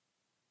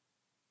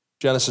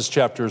Genesis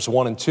chapters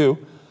 1 and 2.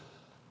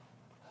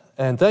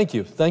 And thank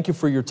you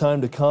for your time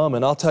to come.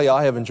 And I'll tell you,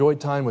 I have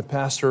enjoyed time with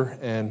Pastor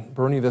and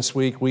Bernie this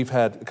week. We've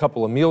had a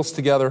couple of meals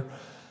together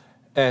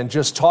and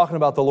just talking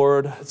about the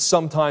Lord,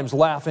 sometimes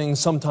laughing,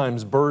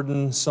 sometimes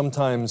burdened,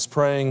 sometimes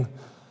praying.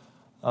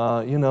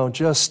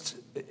 Just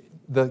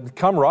the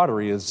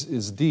camaraderie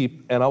is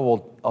deep. And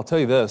I'll tell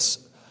you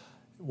this,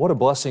 what a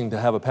blessing to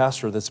have a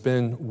pastor that's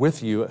been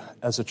with you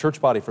as a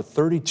church body for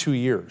 32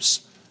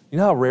 years. You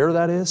know how rare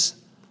that is?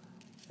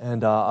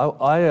 And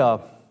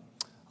I'll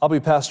be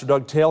Pastor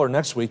Doug Taylor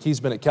next week. He's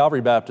been at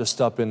Calvary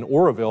Baptist up in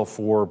Oroville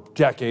for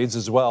decades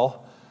as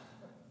well.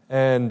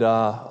 And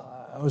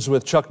I was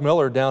with Chuck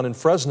Miller down in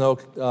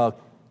Fresno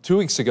 2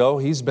 weeks ago.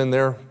 He's been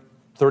there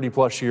 30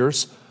 plus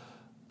years.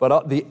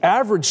 But the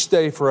average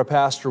stay for a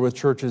pastor with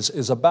churches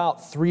is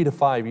about 3 to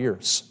 5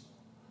 years.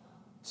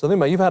 So think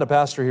about it, you've had a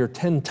pastor here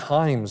 10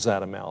 times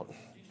that amount.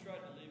 He's tried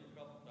to leave a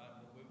couple times,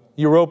 but we won't.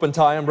 You rope and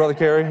tie him, Brother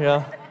Kerry?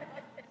 Yeah.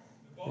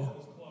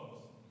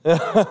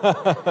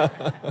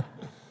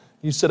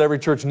 You said every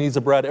church needs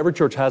a Brad. Every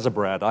church has a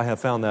Brad. I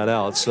have found that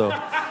out. So,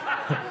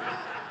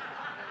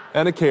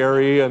 and a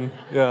Carrie, and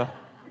yeah,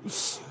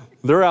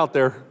 they're out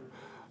there.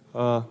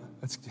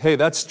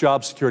 That's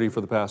job security for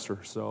the pastor.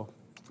 So,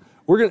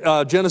 we're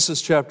going Genesis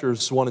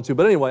chapters 1 and 2.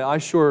 But anyway, I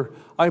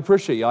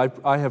appreciate you.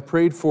 I have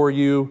prayed for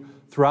you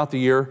throughout the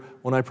year.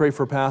 When I pray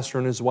for Pastor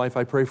and his wife,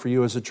 I pray for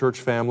you as a church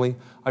family.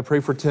 I pray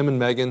for Tim and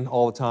Megan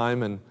all the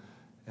time, and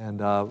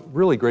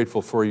really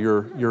grateful for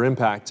your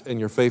impact and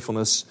your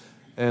faithfulness.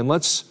 And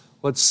let's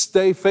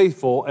stay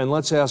faithful, and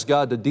let's ask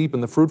God to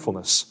deepen the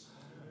fruitfulness.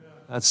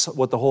 That's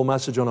what the whole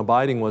message on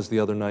abiding was the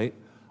other night.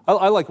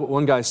 I like what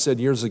one guy said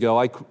years ago.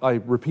 I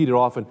repeat it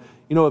often.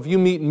 You know, if you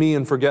meet me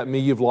and forget me,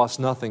 you've lost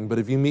nothing. But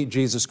if you meet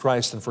Jesus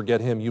Christ and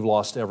forget Him, you've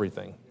lost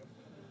everything.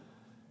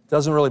 It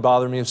doesn't really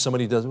bother me if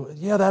somebody does,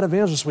 yeah, that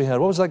evangelist we had,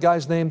 what was that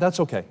guy's name?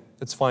 That's okay.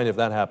 It's fine if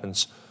that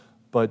happens.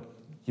 But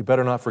you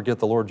better not forget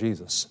the Lord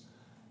Jesus.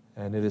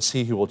 And it is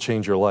He who will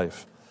change your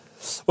life.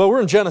 Well,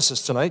 we're in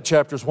Genesis tonight,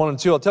 chapters 1 and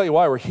 2. I'll tell you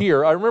why we're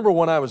here. I remember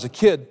when I was a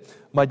kid,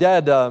 my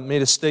dad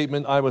made a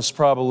statement. I was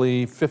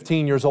probably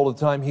 15 years old at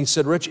the time. He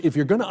said, Rich, if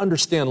you're going to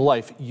understand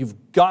life,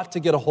 you've got to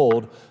get a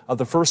hold of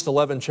the first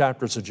 11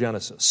 chapters of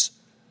Genesis.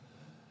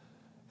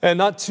 And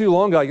not too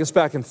long ago, I guess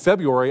back in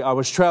February, I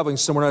was traveling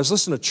somewhere, and I was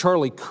listening to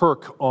Charlie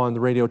Kirk on the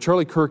radio.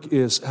 Charlie Kirk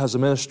has a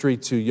ministry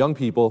to young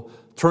people,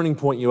 Turning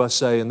Point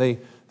USA, and they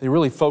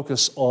really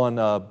focus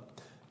on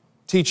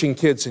teaching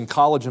kids in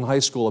college and high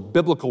school a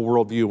biblical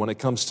worldview when it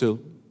comes to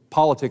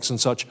politics and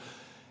such.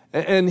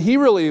 And he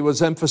really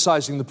was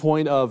emphasizing the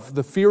point of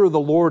the fear of the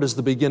Lord is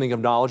the beginning of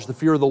knowledge. The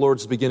fear of the Lord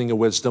is the beginning of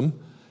wisdom.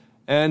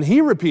 And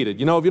he repeated, if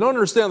you don't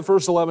understand the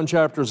first 11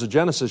 chapters of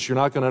Genesis, you're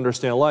not going to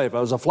understand life. It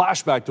was a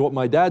flashback to what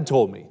my dad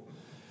told me.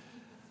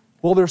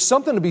 Well, there's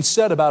something to be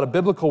said about a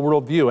biblical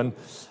worldview. And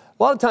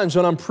a lot of times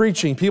when I'm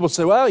preaching, people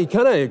say, well, you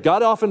kind of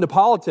got off into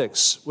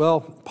politics.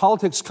 Well,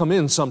 politics come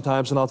in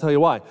sometimes, and I'll tell you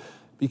why.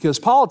 Because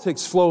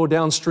politics flow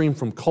downstream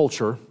from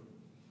culture,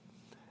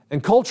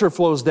 and culture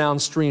flows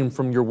downstream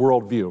from your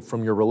worldview,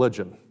 from your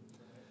religion.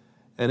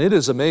 And it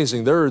is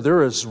amazing.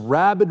 There is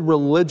rabid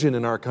religion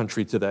in our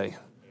country today.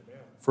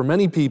 For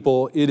many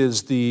people, it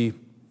is the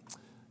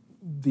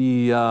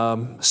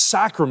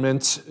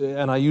sacrament,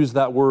 and I use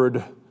that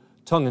word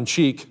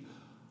tongue-in-cheek,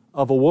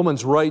 of a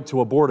woman's right to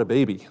abort a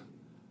baby.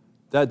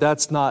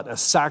 That's not a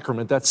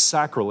sacrament, that's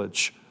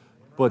sacrilege.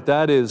 But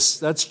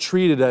that's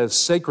treated as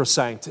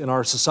sacrosanct in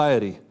our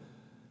society.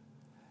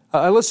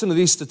 I listened to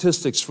these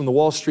statistics from the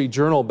Wall Street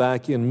Journal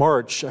back in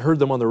March. I heard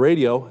them on the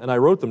radio, and I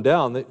wrote them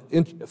down.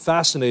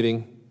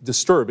 Fascinating,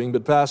 disturbing,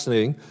 but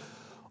fascinating.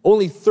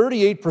 Only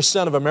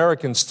 38% of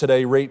Americans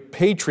today rate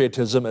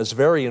patriotism as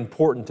very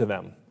important to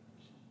them.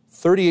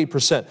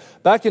 38%.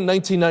 Back in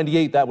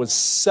 1998, that was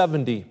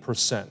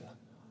 70%.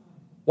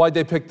 Why'd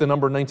they pick the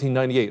number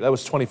 1998? That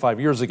was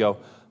 25 years ago.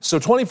 So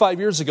 25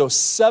 years ago,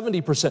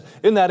 70%.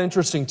 Isn't that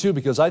interesting, too?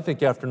 Because I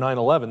think after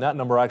 9/11, that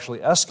number actually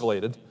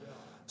escalated.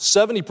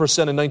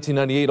 70% in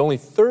 1998, only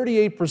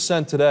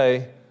 38%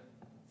 today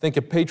think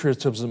of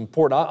patriotism as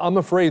important. I'm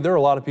afraid there are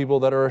a lot of people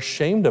that are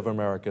ashamed of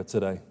America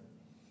today.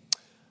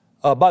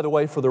 By the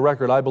way, for the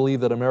record, I believe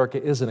that America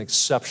is an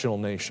exceptional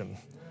nation.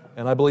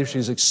 And I believe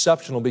she's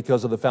exceptional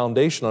because of the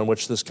foundation on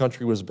which this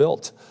country was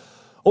built.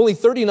 Only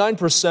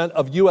 39%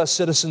 of U.S.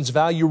 citizens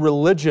value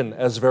religion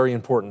as very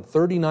important.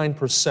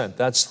 39%.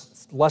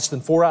 That's less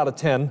than 4 out of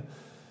 10.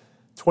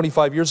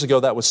 25 years ago,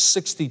 that was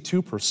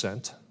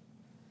 62%.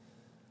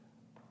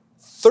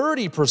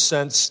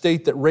 30%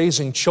 state that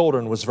raising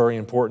children was very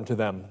important to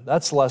them.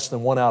 That's less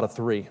than 1 out of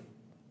 3.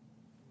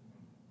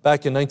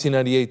 Back in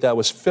 1998, that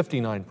was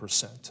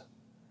 59%.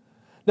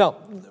 Now,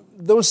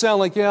 those sound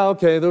like, yeah,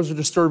 okay, those are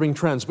disturbing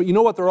trends. But you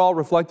know what they're all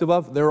reflective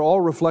of? They're all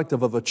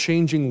reflective of a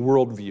changing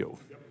worldview.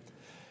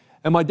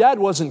 And my dad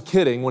wasn't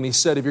kidding when he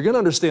said, if you're going to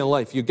understand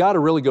life, you've got to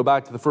really go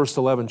back to the first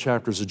 11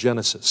 chapters of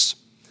Genesis.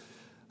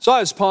 So I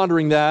was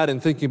pondering that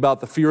and thinking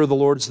about the fear of the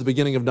Lord is the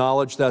beginning of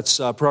knowledge. That's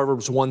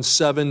Proverbs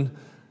 1:7.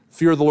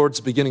 Fear of the Lord is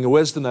the beginning of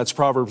wisdom. That's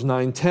Proverbs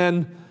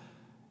 9:10.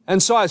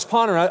 And so I was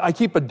pondering, I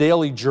keep a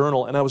daily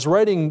journal, and I was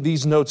writing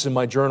these notes in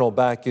my journal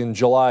back in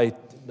July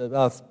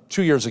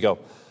 2 years ago.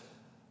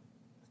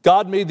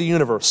 God made the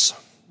universe.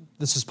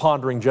 This is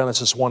pondering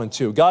Genesis 1 and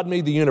 2. God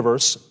made the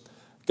universe.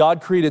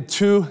 God created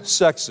two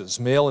sexes,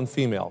 male and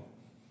female.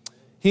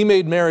 He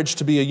made marriage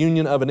to be a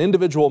union of an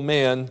individual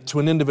man to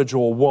an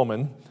individual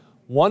woman,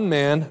 one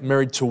man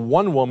married to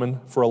one woman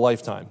for a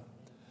lifetime.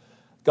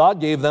 God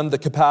gave them the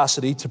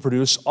capacity to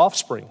produce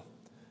offspring.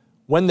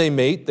 When they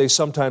mate, they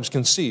sometimes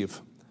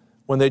conceive.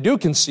 When they do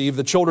conceive,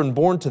 the children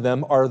born to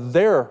them are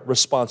their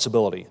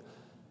responsibility.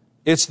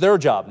 It's their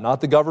job,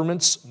 not the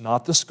government's,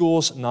 not the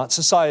schools, not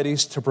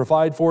societies, to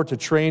provide for, to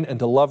train, and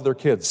to love their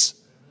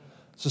kids.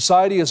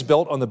 Society is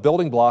built on the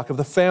building block of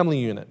the family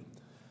unit.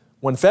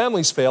 When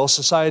families fail,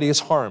 society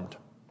is harmed.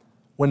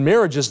 When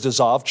marriages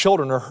dissolve,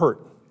 children are hurt.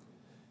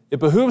 It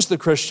behooves the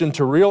Christian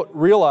to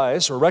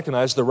realize or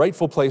recognize the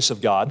rightful place of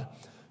God,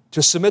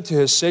 to submit to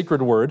His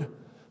sacred word,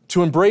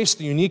 to embrace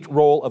the unique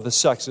role of the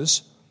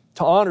sexes,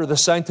 to honor the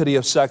sanctity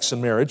of sex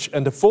and marriage,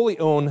 and to fully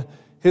own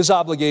his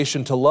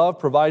obligation to love,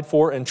 provide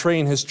for, and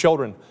train his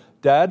children.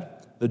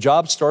 Dad, the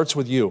job starts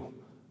with you.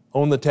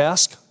 Own the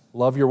task,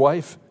 love your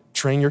wife,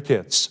 train your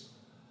kids.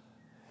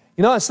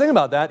 You know, I was thinking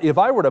about that. If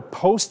I were to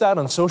post that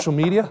on social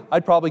media,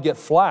 I'd probably get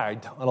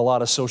flagged on a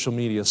lot of social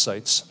media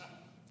sites.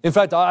 In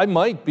fact, I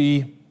might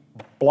be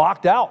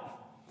blocked out.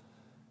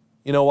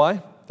 You know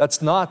why?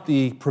 That's not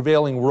the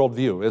prevailing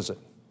worldview, is it?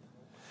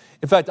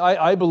 In fact,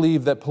 I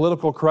believe that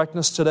political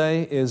correctness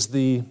today is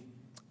the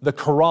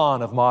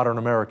Quran of modern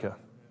America.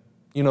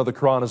 You know, the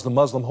Quran is the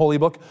Muslim holy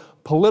book.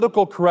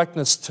 Political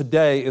correctness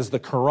today is the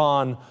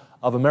Quran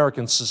of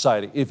American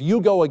society. If you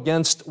go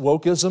against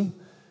wokeism,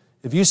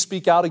 if you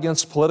speak out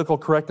against political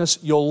correctness,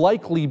 you'll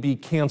likely be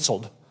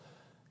canceled.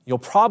 You'll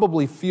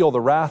probably feel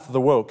the wrath of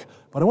the woke.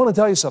 But I want to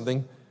tell you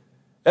something.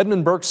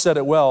 Edmund Burke said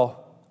it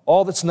well.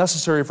 All that's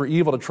necessary for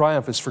evil to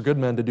triumph is for good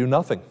men to do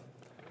nothing.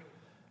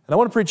 And I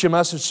want to preach you a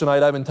message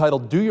tonight I've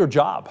entitled, Do Your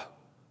Job.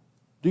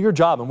 Do your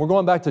job. And we're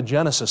going back to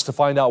Genesis to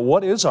find out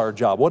what is our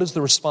job? What is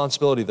the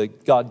responsibility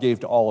that God gave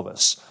to all of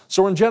us?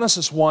 So we're in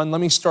Genesis 1.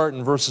 Let me start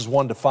in verses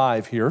 1 to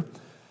 5 here.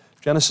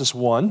 Genesis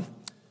 1.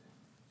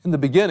 In the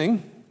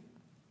beginning,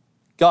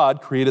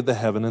 God created the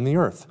heaven and the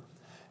earth.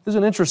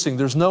 Isn't it interesting?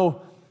 There's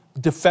no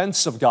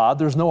defense of God.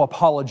 There's no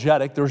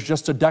apologetic. There's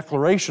just a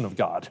declaration of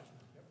God.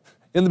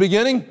 In the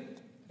beginning,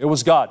 it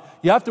was God.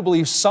 You have to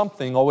believe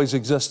something always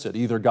existed,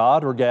 either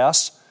God or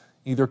gas,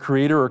 either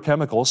creator or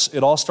chemicals.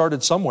 It all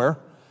started somewhere.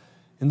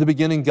 In the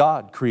beginning,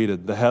 God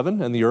created the heaven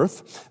and the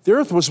earth. The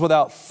earth was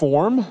without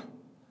form,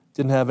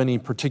 didn't have any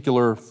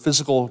particular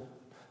physical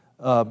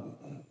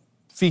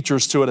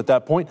features to it at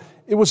that point.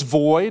 It was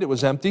void, it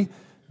was empty.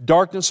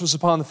 Darkness was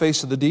upon the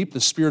face of the deep. The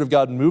Spirit of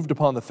God moved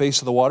upon the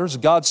face of the waters.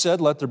 God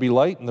said, let there be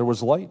light, and there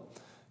was light.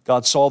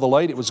 God saw the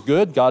light, it was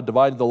good. God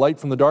divided the light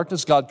from the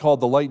darkness. God called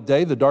the light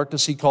day, the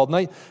darkness He called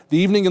night. The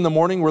evening and the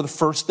morning were the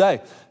first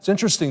day. It's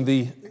interesting,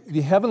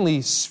 the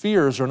heavenly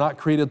spheres are not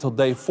created till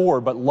day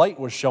 4, but light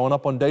was showing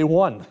up on day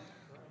 1.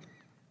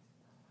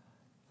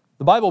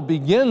 The Bible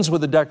begins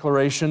with a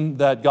declaration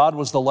that God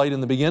was the light in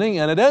the beginning,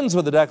 and it ends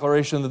with a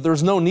declaration that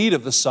there's no need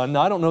of the sun.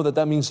 Now, I don't know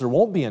that means there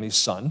won't be any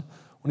sun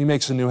when He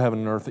makes a new heaven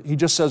and earth. He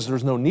just says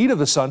there's no need of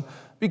the sun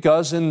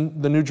because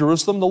in the New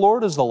Jerusalem, the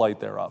Lord is the light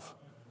thereof.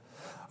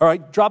 All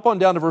right, drop on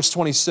down to verse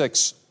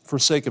 26 for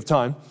sake of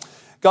time.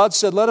 God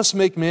said, let us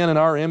make man in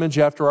our image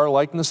after our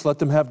likeness. Let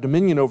them have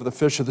dominion over the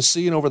fish of the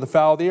sea and over the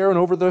fowl of the air and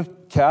over the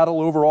cattle,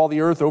 over all the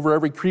earth, over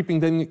every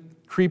creeping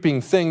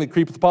thing that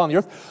creepeth upon the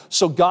earth.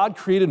 So God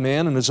created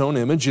man in His own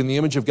image. In the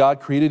image of God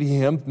created He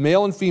him.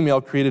 Male and female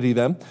created He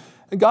them.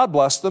 And God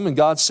blessed them, and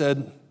God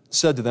said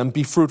to them,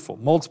 be fruitful,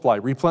 multiply,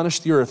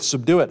 replenish the earth,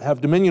 subdue it, have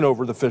dominion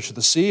over the fish of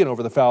the sea and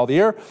over the fowl of the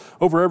air,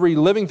 over every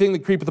living thing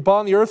that creepeth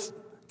upon the earth.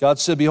 God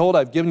said, behold,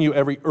 I've given you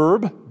every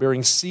herb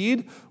bearing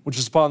seed, which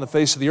is upon the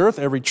face of the earth,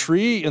 every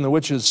tree in the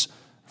which is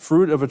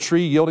fruit of a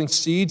tree yielding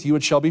seed, to you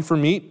it shall be for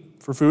meat,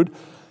 for food.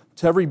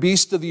 To every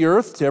beast of the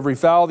earth, to every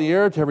fowl of the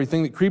air, to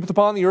everything that creepeth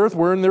upon the earth,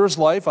 wherein there is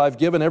life, I've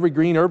given every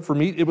green herb for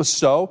meat. It was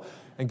so.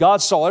 And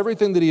God saw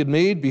everything that He had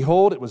made.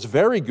 Behold, it was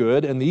very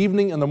good. And the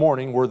evening and the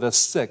morning were the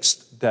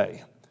 6th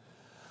day.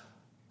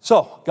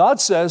 So God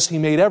says He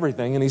made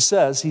everything, and He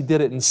says He did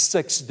it in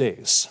 6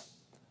 days.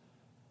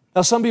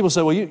 Now, some people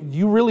say, well,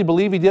 you really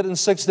believe He did it in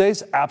 6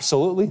 days?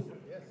 Absolutely.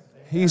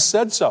 He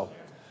said so.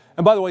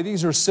 And by the way,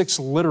 these are 6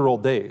 literal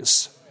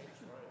days.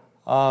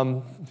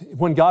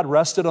 When God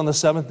rested on the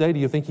 7th day, do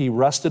you think He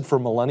rested for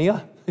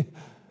millennia? He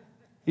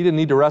didn't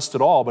need to rest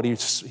at all, but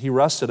he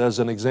rested as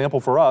an example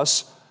for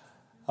us.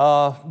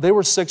 They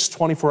were 6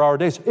 24-hour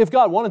days. If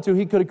God wanted to,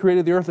 He could have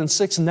created the earth in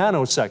 6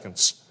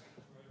 nanoseconds.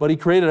 But He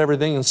created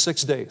everything in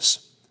 6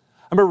 days.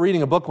 I remember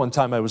reading a book one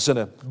time. I was in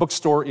a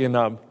bookstore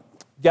in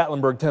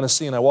Gatlinburg,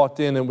 Tennessee, and I walked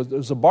in, and it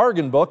was a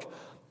bargain book.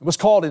 It was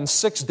called In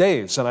 6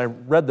 Days, and I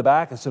read the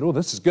back. I said, oh,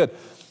 this is good.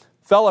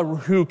 The fellow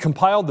who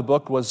compiled the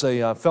book was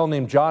a fellow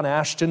named John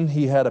Ashton.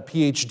 He had a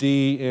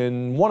PhD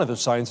in one of the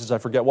sciences, I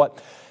forget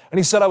what. And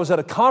he said, I was at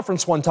a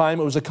conference one time.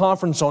 It was a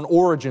conference on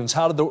origins.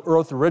 How did the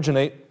earth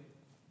originate?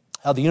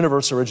 how the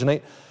universe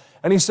originates.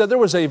 And he said there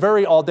was a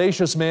very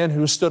audacious man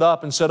who stood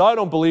up and said, I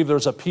don't believe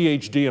there's a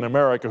PhD in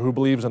America who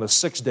believes in a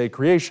 6-day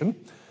creation.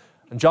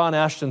 And John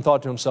Ashton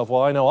thought to himself,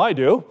 well, I know I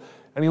do.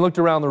 And he looked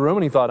around the room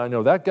and he thought, I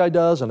know that guy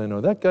does, and I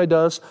know that guy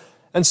does.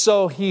 And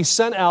so he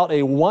sent out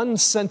a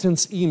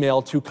 1-sentence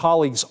email to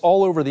colleagues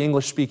all over the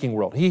English-speaking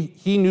world.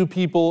 He knew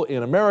people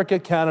in America,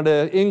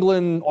 Canada,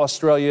 England,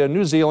 Australia,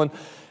 New Zealand.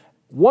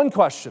 One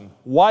question,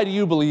 why do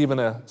you believe in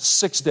a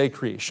 6-day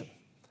creation?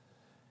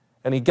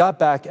 And he got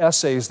back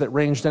essays that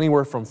ranged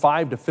anywhere from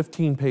 5 to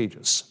 15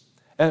 pages.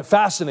 And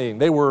fascinating.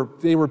 They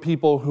were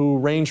people who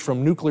ranged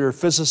from nuclear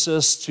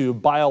physicists to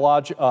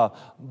biologists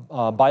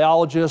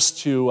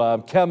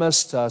to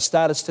chemists,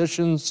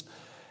 statisticians.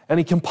 And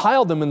he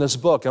compiled them in this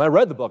book. And I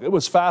read the book. It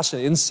was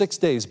fascinating. In 6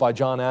 Days by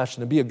John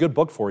Ashton. It'd be a good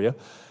book for you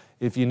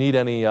if you need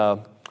any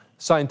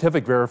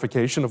scientific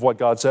verification of what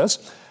God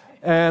says.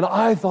 And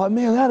I thought,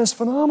 man, that is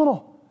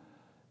phenomenal.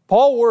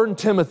 Paul warned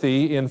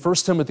Timothy in 1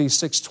 Timothy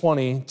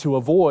 6:20 to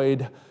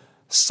avoid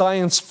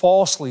science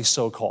falsely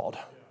so-called.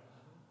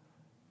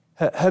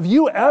 Have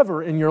you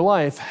ever in your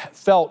life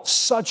felt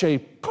such a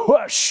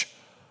push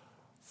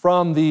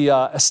from the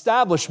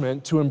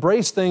establishment to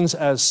embrace things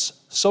as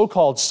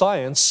so-called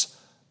science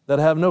that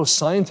have no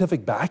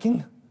scientific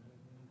backing?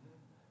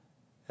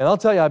 And I'll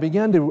tell you, I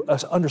began to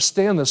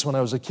understand this when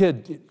I was a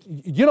kid.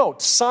 You know,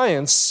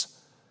 science,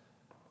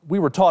 we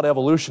were taught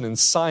evolution in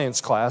science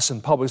class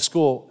in public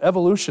school.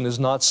 Evolution is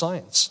not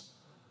science.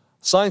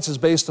 Science is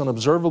based on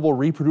observable,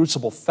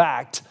 reproducible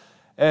fact,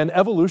 and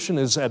evolution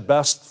is at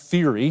best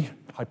theory,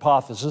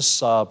 hypothesis,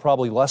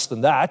 probably less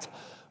than that.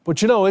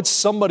 But you know, it's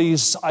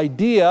somebody's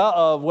idea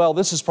of, well,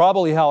 this is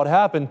probably how it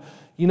happened.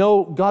 You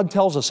know, God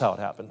tells us how it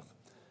happened.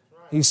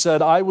 He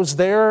said, I was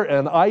there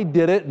and I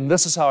did it, and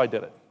this is how I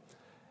did it.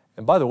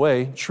 And by the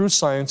way, true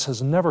science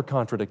has never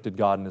contradicted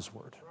God and His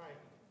Word.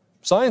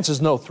 Science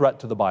is no threat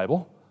to the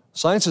Bible.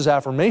 Science is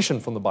affirmation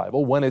from the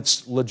Bible when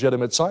it's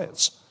legitimate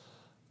science.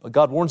 But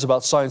God warns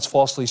about science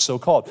falsely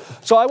so-called.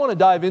 So I want to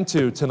dive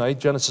into tonight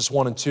Genesis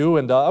 1 and 2,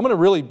 and I'm going to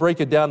really break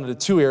it down into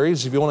 2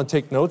 areas. If you want to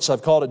take notes,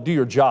 I've called it Do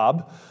Your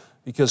Job,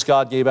 because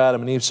God gave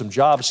Adam and Eve some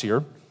jobs here.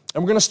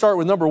 And we're going to start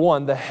with number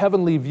 1, the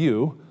heavenly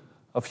view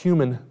of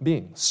human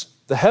beings.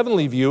 The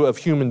heavenly view of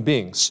human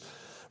beings.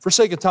 For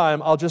sake of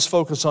time, I'll just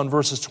focus on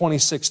verses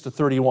 26 to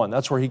 31.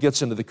 That's where he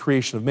gets into the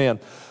creation of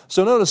man.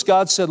 So notice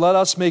God said, let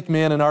us make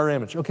man in our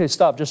image. Okay,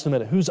 stop just a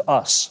minute. Who's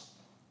us?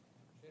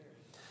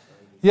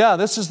 Yeah,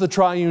 this is the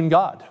triune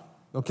God.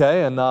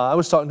 Okay, and I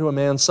was talking to a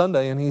man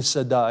Sunday, and he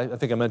said, I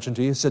think I mentioned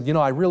to you, he said, you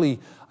know,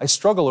 I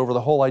struggle over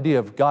the whole idea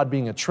of God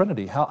being a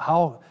Trinity.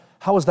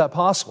 How is that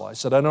possible? I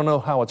said, I don't know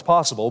how it's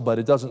possible, but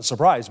it doesn't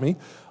surprise me.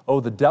 Oh,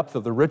 the depth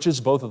of the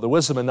riches, both of the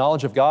wisdom and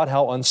knowledge of God,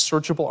 how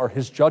unsearchable are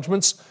His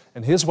judgments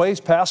and His ways,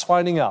 past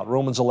finding out.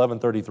 Romans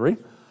 11:33.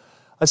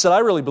 I said, I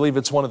really believe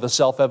it's one of the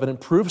self-evident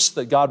proofs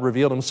that God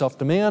revealed Himself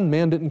to man.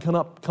 Man didn't come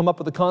up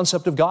with the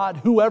concept of God.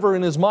 Whoever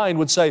in his mind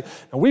would say,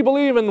 we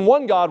believe in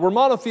one God, we're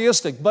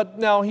monotheistic, but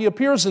now He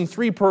appears in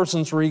 3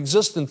 persons or He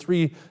exists in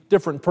 3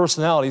 different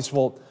personalities.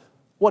 Well,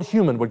 what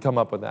human would come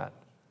up with that?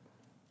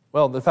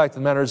 Well, the fact of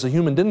the matter is the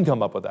human didn't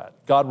come up with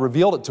that. God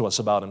revealed it to us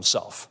about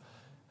Himself.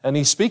 And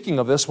He's speaking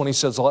of this when He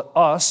says, let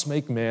us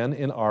make man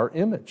in our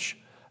image.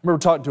 I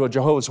remember talking to a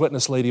Jehovah's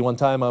Witness lady one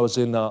time. I was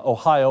in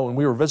Ohio, and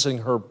we were visiting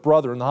her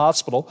brother in the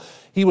hospital.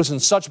 He was in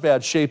such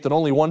bad shape that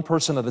only one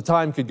person at a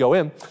time could go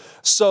in.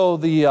 So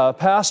the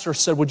pastor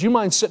said, would you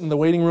mind sitting in the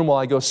waiting room while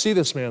I go see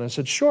this man? I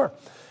said, sure.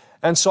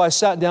 And so I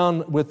sat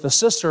down with the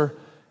sister,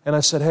 and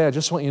I said, hey, I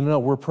just want you to know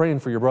we're praying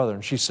for your brother.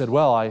 And she said,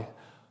 well,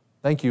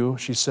 thank you.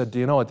 She said,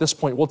 you know, at this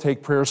point, we'll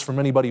take prayers from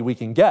anybody we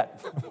can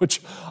get,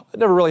 which I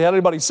never really had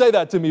anybody say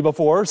that to me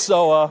before.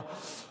 So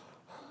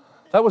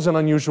that was an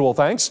unusual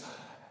thanks.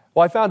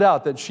 Well, I found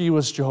out that she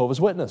was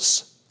Jehovah's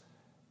Witness.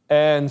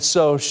 And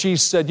so she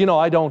said, you know,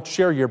 I don't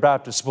share your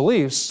Baptist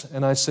beliefs.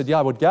 And I said, yeah,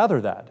 I would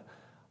gather that.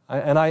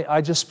 And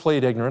I just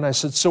played ignorant. I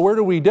said, so where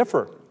do we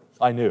differ?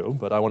 I knew,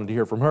 but I wanted to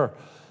hear from her.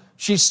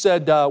 She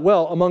said,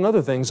 well, among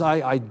other things,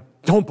 I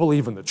don't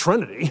believe in the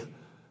Trinity.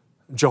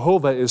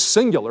 Jehovah is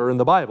singular in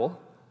the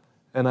Bible.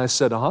 And I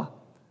said,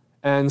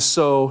 And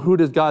so who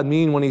did God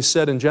mean when He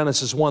said in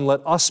Genesis 1,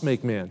 let us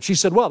make man? She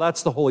said, well,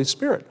 that's the Holy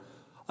Spirit.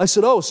 I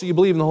said, oh, so you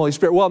believe in the Holy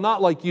Spirit? Well,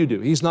 not like you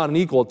do. He's not an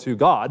equal to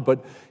God,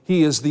 but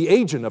He is the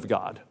agent of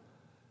God.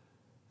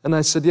 And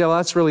I said, yeah, well,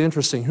 that's really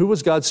interesting. Who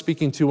was God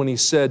speaking to when He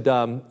said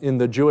in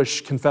the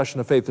Jewish confession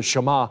of faith, the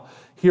Shema,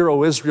 hear,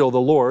 O Israel,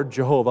 the Lord,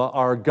 Jehovah,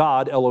 our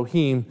God,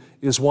 Elohim,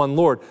 is one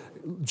Lord.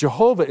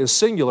 Jehovah is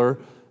singular.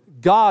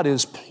 God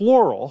is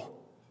plural.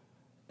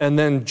 And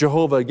then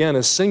Jehovah, again,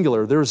 is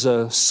singular. There's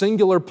a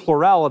singular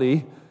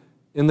plurality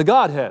in the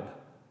Godhead.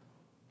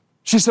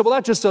 She said, well,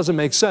 that just doesn't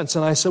make sense.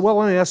 And I said, well,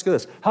 let me ask you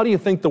this. How do you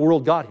think the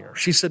world got here?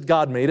 She said,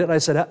 God made it. And I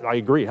said, I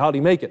agree. How did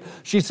He make it?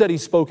 She said, He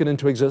spoke it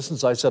into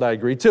existence. I said, I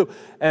agree too.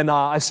 And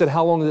I said,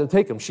 how long did it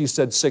take Him? She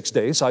said, 6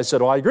 days. I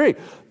said, oh, I agree.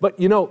 But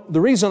you know,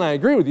 the reason I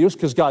agree with you is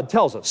because God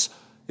tells us.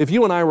 If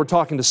you and I were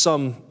talking to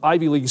some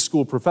Ivy League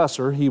school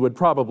professor, he would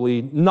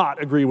probably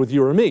not agree with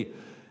you or me.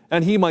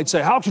 And he might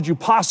say, how could you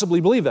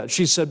possibly believe that?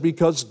 She said,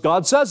 because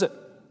God says it.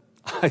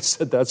 I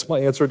said, that's my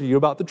answer to you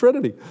about the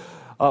Trinity.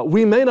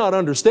 We may not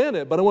understand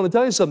it, but I want to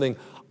tell you something.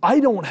 I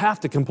don't have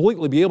to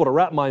completely be able to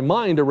wrap my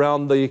mind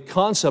around the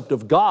concept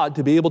of God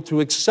to be able to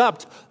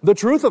accept the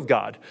truth of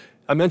God.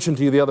 I mentioned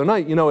to you the other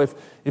night,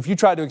 if you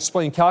tried to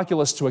explain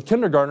calculus to a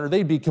kindergartner,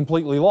 they'd be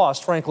completely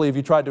lost. Frankly, if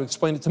you tried to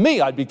explain it to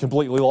me, I'd be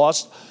completely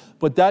lost.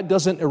 But that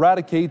doesn't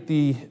eradicate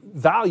the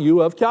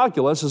value of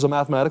calculus as a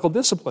mathematical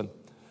discipline.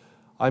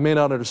 I may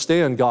not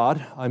understand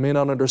God. I may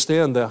not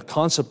understand the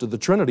concept of the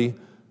Trinity,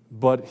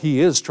 but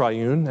He is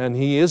triune, and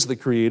He is the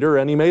Creator,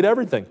 and He made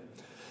everything.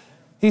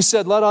 He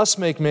said, let us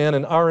make man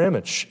in our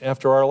image,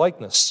 after our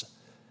likeness.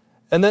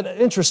 And then,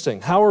 interesting,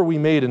 how are we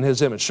made in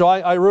His image? So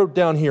I wrote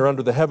down here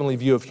under the heavenly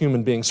view of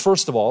human beings,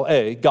 first of all,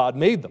 God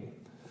made them.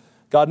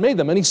 God made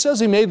them, and He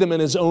says He made them in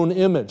His own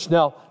image.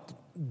 Now,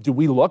 do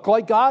we look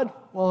like God?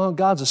 Well,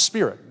 God's a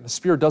spirit. The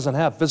spirit doesn't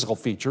have physical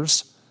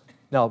features.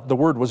 Now, the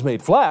Word was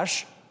made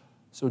flesh,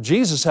 so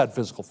Jesus had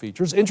physical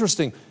features.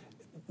 Interesting,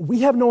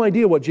 we have no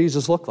idea what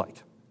Jesus looked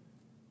like.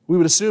 We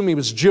would assume He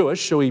was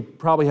Jewish, so He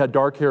probably had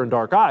dark hair and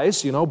dark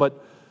eyes,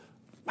 but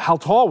how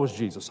tall was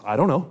Jesus? I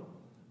don't know.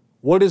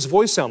 What did His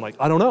voice sound like?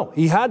 I don't know.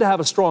 He had to have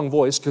a strong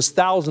voice because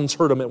thousands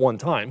heard Him at one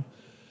time.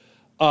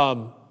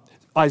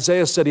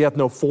 Isaiah said He hath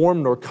no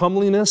form nor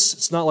comeliness.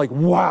 It's not like,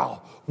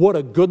 wow, what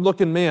a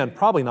good-looking man.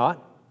 Probably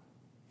not.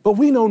 But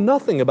we know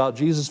nothing about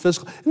Jesus'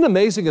 physical. Isn't it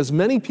amazing? As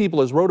many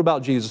people as wrote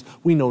about Jesus,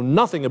 we know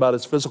nothing about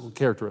His physical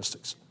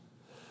characteristics.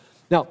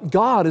 Now,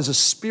 God is a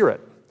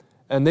spirit,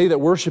 and they that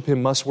worship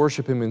Him must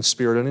worship Him in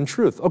spirit and in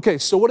truth. Okay,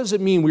 so what does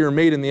it mean we are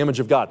made in the image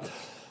of God?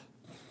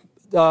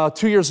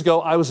 2 years ago,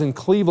 I was in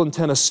Cleveland,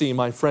 Tennessee.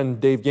 My friend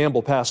Dave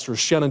Gamble pastors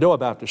Shenandoah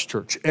Baptist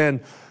Church.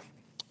 And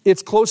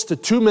it's close to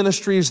two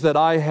ministries that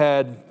I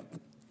had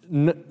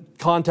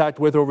contact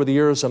with over the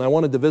years, and I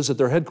wanted to visit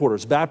their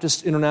headquarters,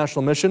 Baptist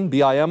International Mission,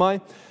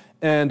 BIMI,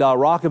 and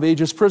Rock of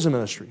Ages Prison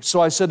Ministry. So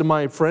I said to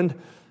my friend,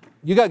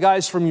 you got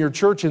guys from your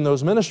church in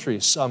those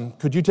ministries.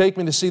 Could you take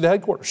me to see the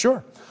headquarters?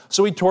 Sure.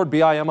 So we toured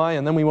BIMI,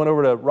 and then we went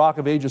over to Rock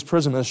of Ages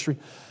Prison Ministry.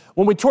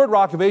 When we toured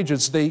Rock of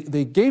Ages, they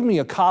gave me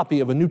a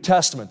copy of a New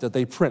Testament that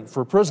they print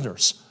for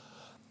prisoners.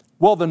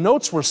 Well, the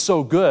notes were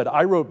so good,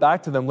 I wrote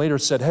back to them later,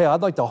 said, hey,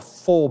 I'd like the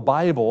full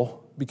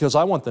Bible because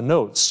I want the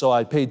notes. So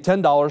I paid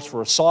 $10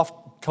 for a soft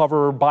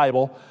cover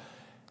Bible,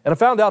 and I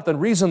found out the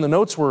reason the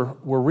notes were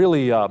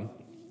really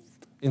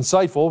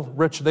insightful,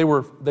 Rich, they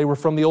were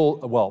from the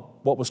old,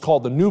 what was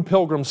called the New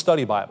Pilgrim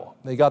Study Bible.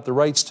 They got the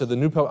rights to the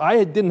New Pilgrim.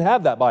 I didn't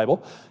have that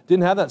Bible,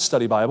 didn't have that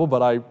study Bible,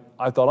 but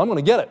I thought, I'm going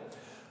to get it.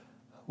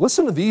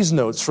 Listen to these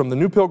notes from the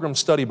New Pilgrim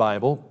Study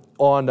Bible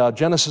on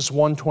Genesis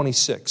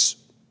 1:26.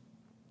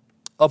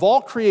 Of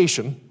all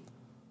creation,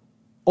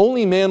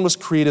 only man was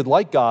created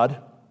like God,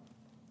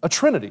 a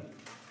trinity.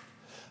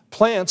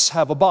 Plants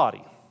have a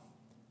body.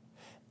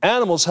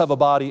 Animals have a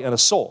body and a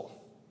soul.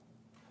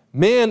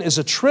 Man is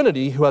a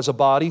trinity who has a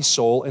body,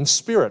 soul, and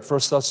spirit.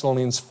 1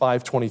 Thessalonians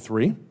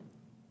 5:23.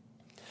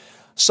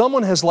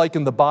 Someone has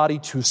likened the body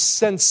to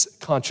sense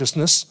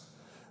consciousness,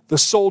 the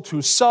soul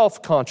to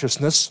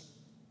self-consciousness,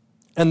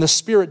 and the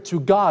spirit to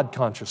God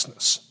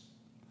consciousness.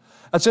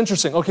 That's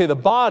interesting. Okay, the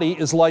body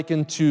is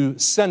likened to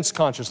sense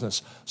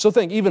consciousness. So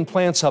think, even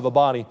plants have a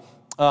body.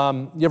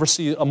 You ever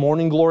see a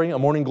morning glory? A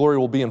morning glory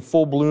will be in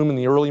full bloom in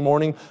the early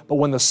morning, but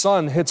when the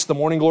sun hits the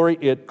morning glory,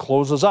 it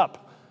closes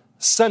up.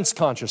 Sense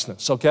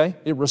consciousness, okay?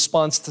 It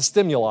responds to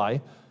stimuli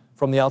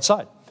from the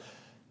outside.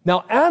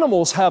 Now,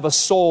 animals have a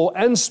soul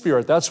and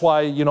spirit. That's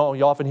why, you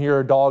often hear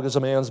a dog is a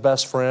man's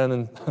best friend,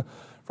 and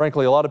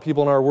frankly, a lot of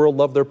people in our world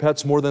love their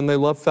pets more than they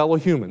love fellow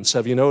humans.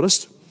 Have you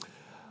noticed?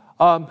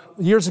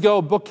 Years ago,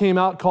 a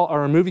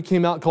movie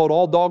came out called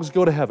All Dogs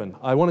Go to Heaven.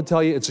 I want to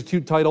tell you, it's a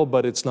cute title,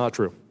 but it's not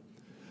true.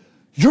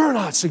 You're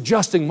not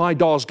suggesting my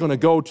dog's going to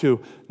go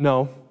to...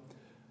 No,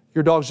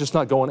 your dog's just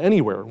not going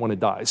anywhere when it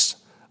dies.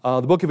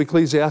 The book of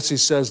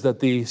Ecclesiastes says that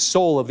the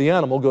soul of the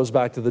animal goes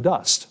back to the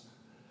dust.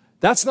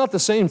 That's not the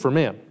same for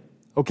man.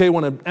 Okay,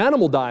 when an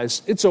animal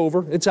dies, it's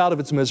over. It's out of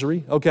its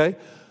misery, okay?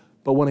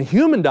 But when a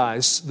human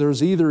dies,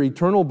 there's either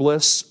eternal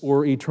bliss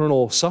or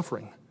eternal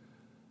suffering.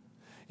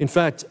 In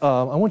fact,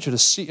 I want you to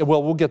see,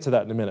 we'll get to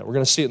that in a minute. We're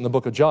going to see it in the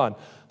book of John.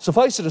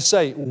 Suffice it to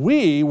say,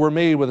 we were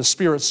made with a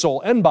spirit,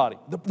 soul, and body.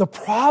 The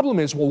problem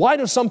is, why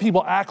do some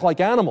people act like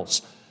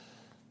animals?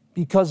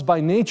 Because by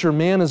nature,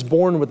 man is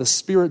born with a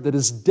spirit that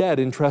is dead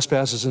in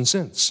trespasses and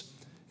sins.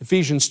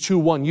 Ephesians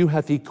 2:1, you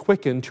hath he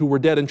quickened who were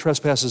dead in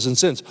trespasses and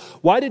sins.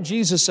 Why did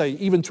Jesus say,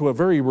 even to a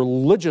very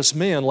religious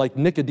man like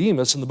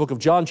Nicodemus in the book of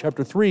John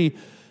chapter 3,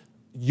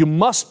 you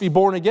must be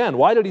born again?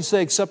 Why did he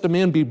say, except a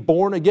man be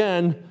born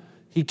again,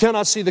 he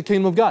cannot see the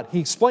kingdom of God? He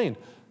explained,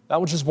 that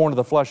which is born of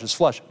the flesh is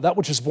flesh. That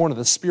which is born of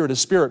the spirit is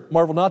spirit.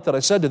 Marvel not that I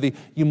said to thee,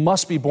 you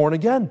must be born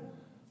again.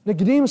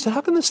 Nicodemus said,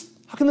 how can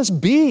this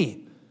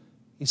be?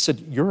 He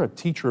said, you're a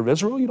teacher of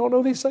Israel, you don't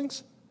know these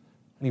things?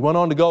 And he went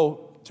on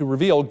to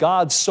reveal,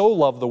 God so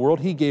loved the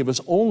world, he gave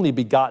his only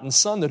begotten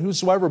Son, that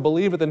whosoever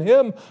believeth in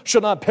him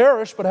should not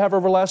perish, but have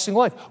everlasting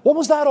life. What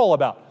was that all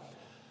about?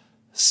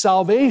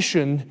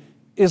 Salvation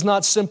is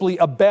not simply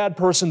a bad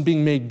person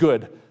being made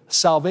good.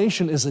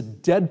 Salvation is a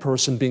dead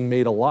person being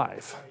made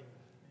alive.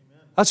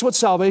 That's what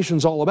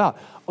salvation's all about.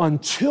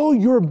 Until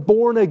you're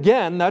born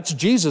again, that's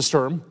Jesus'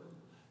 term,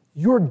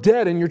 you're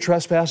dead in your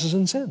trespasses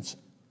and sins.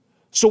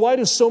 So why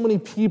do so many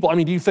people,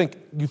 do you think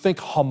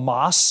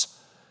Hamas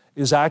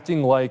is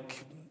acting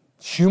like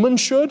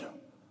humans should?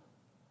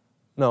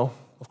 No,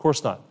 of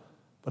course not.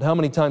 But how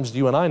many times do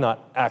you and I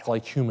not act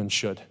like humans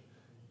should?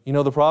 You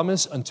know, the problem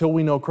is, until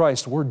we know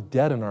Christ, we're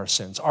dead in our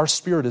sins. Our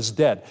spirit is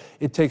dead.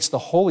 It takes the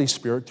Holy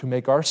Spirit to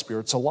make our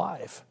spirits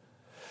alive.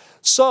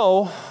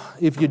 So,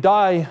 if you're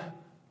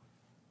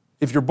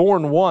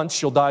born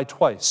once, you'll die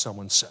twice,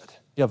 someone said.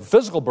 You have a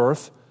physical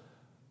birth,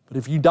 but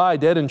if you die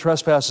dead in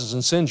trespasses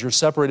and sins, you're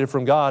separated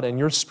from God, and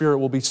your spirit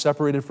will be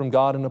separated from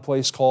God in a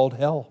place called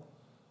hell.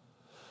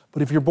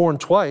 But if you're born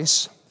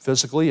twice,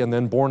 physically, and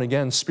then born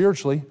again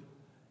spiritually,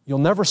 you'll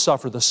never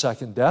suffer the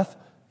second death.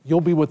 You'll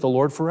be with the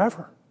Lord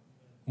forever.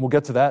 We'll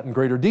get to that in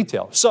greater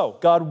detail. So,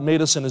 God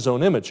made us in His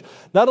own image.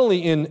 Not only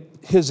in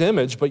His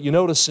image, but you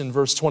notice in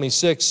verse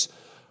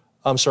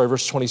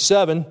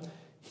 27,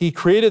 He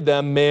created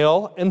them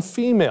male and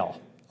female.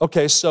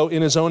 Okay, so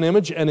in His own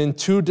image and in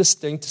two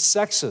distinct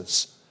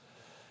sexes.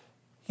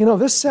 You know,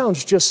 this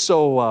sounds just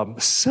so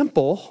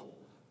simple.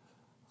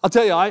 I'll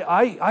tell you,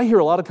 I hear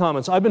a lot of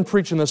comments. I've been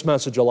preaching this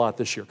message a lot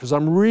this year because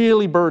I'm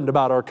really burdened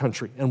about our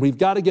country, and we've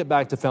got to get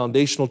back to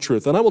foundational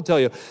truth. And I will tell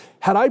you,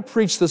 had I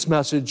preached this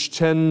message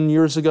 10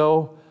 years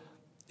ago,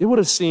 it would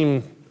have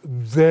seemed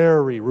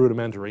very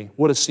rudimentary,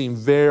 would have seemed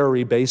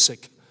very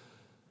basic.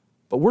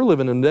 But we're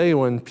living in a day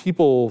when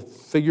people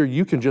figure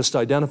you can just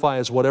identify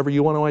as whatever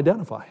you want to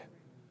identify.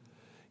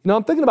 You know,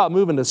 I'm thinking about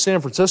moving to San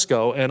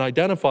Francisco and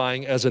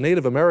identifying as a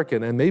Native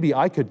American, and maybe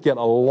I could get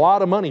a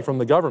lot of money from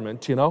the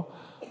government, you know.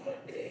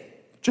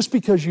 Just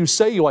because you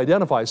say you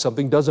identify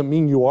something doesn't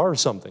mean you are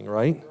something,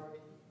 right?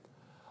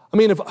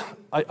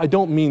 I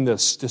don't mean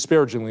this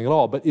disparagingly at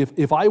all, but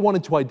if I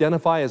wanted to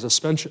identify as a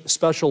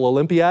Special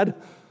Olympiad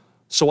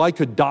so I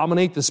could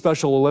dominate the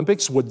Special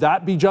Olympics, would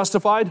that be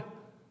justified?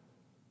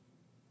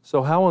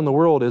 So how in the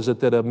world is it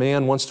that a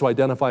man wants to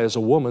identify as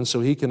a woman so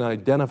he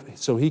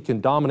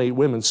can dominate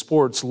women's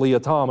sports?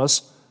 Leah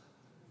Thomas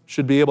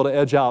should be able to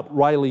edge out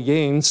Riley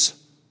Gaines,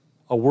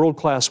 a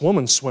world-class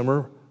women's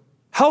swimmer.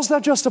 How's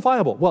that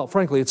justifiable? Well,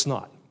 frankly, it's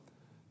not.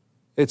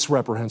 It's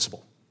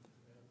reprehensible.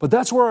 But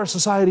that's where our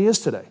society is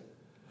today.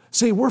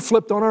 See, we're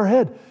flipped on our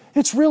head.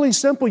 It's really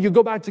simple. You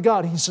go back to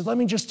God. He said, let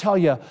me just tell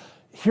you,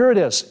 here it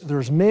is.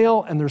 There's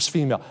male and there's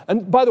female.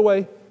 And by the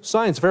way,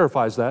 science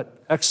verifies that.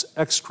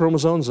 X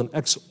chromosomes and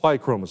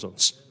XY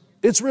chromosomes.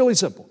 It's really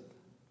simple.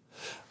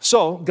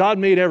 So God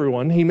made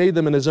everyone. He made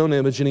them in His own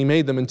image, and He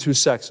made them in two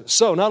sexes.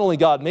 So not only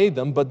God made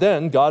them, but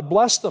then God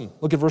blessed them.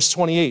 Look at verse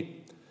 28.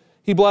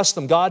 He blessed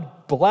them.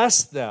 God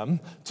blessed them.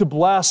 To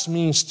bless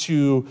means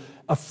to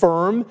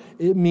affirm.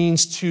 It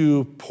means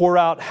to pour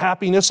out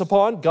happiness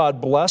upon.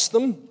 God blessed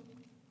them.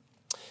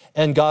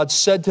 And God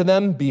said to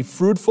them, be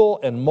fruitful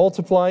and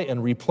multiply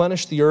and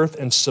replenish the earth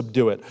and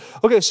subdue it.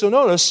 Okay, so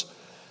notice,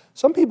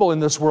 some people in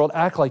this world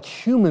act like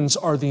humans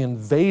are the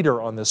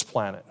invader on this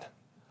planet.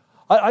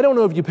 I don't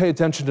know if you pay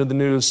attention to the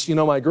news. You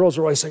know, my girls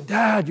are always saying,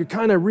 Dad, you're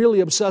kind of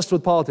really obsessed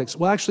with politics.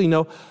 Well, actually,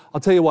 no.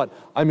 I'll tell you what.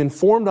 I'm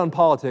informed on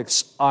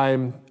politics.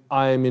 I'm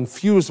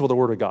infused with the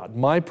Word of God.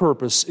 My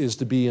purpose is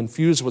to be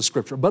infused with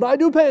Scripture. But I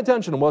do pay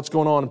attention to what's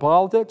going on in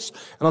politics,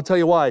 and I'll tell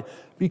you why.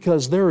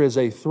 Because there is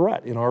a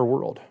threat in our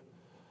world.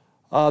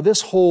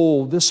 This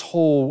whole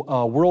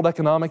World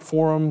Economic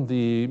Forum,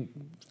 the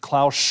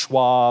Klaus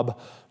Schwab,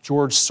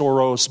 George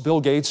Soros,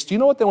 Bill Gates, do you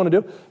know what they want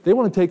to do? They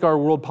want to take our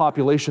world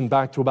population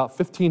back to about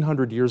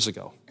 1,500 years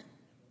ago.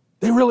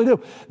 They really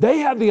do. They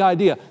have the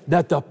idea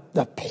that the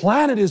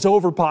planet is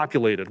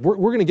overpopulated. We're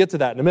going to get to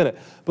that in a minute.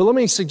 But let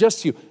me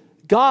suggest to you,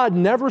 God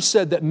never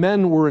said that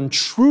men were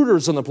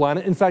intruders on the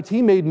planet. In fact,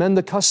 He made men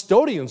the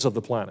custodians of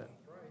the planet.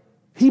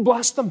 He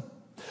blessed them.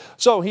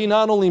 So He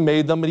not only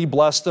made them, but He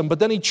blessed them, but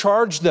then He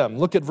charged them.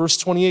 Look at verse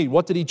 28.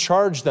 What did He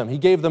charge them? He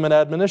gave them an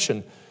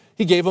admonition.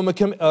 He gave them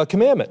a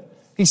commandment.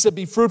 He said,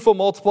 be fruitful,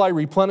 multiply,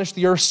 replenish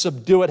the earth,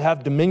 subdue it,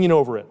 have dominion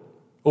over it,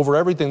 over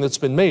everything that's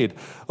been made.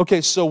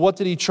 Okay, so what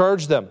did He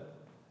charge them?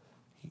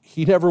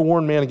 He never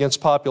warned man against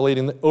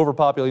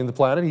overpopulating the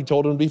planet. He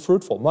told him to be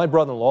fruitful. My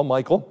brother-in-law,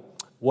 Michael,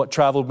 what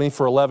traveled with me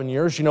for 11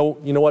 years, you know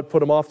what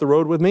put him off the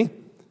road with me?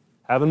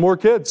 Having more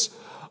kids.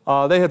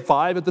 They had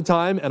 5 at the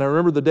time, and I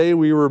remember the day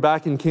we were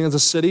back in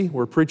Kansas City.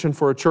 We're preaching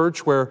for a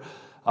church where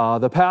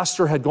the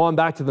pastor had gone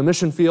back to the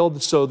mission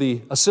field, so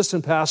the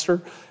assistant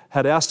pastor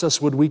had asked us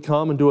would we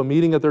come and do a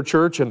meeting at their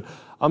church, and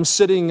I'm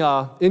sitting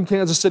in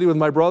Kansas City with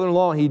my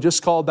brother-in-law. He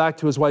just called back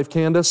to his wife,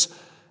 Candace,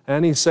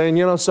 and he's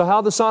saying, so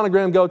how'd the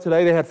sonogram go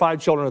today? They had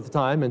 5 children at the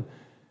time,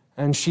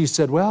 and she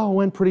said, well, it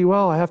went pretty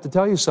well. I have to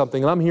tell you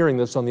something. And I'm hearing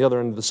this on the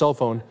other end of the cell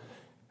phone.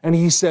 And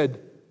he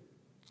said,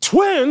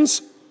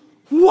 twins?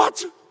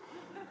 What?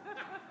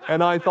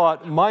 And I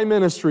thought, my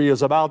ministry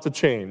is about to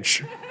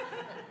change.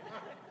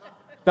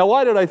 Now,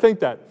 why did I think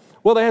that?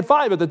 Well, they had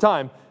 5 at the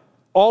time.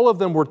 All of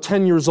them were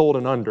 10 years old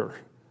and under.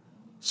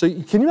 So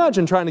can you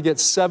imagine trying to get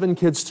 7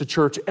 kids to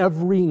church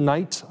every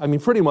night? I mean,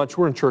 pretty much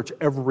we're in church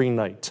every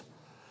night.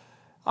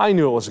 I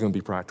knew it wasn't going to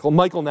be practical.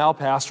 Michael now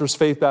pastors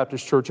Faith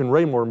Baptist Church in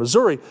Raymore,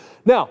 Missouri.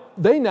 Now,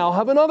 they now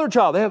have another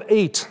child. They have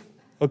 8,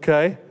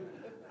 okay?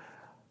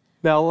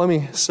 Now, let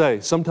me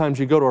say, sometimes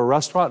you go to a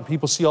restaurant and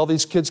people see all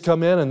these kids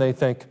come in and they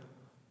think,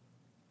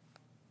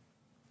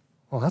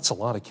 well, that's a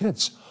lot of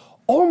kids.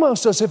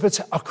 Almost as if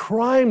it's a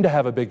crime to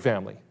have a big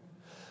family.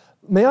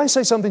 May I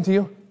say something to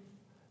you?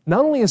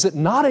 Not only is it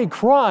not a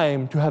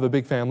crime to have a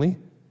big family,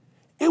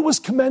 it was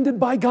commended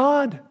by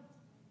God.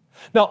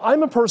 Now,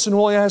 I'm a person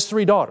who only has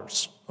 3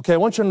 daughters. Okay, I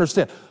want you to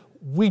understand.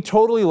 We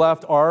totally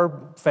left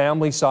our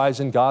family size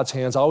in God's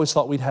hands. I always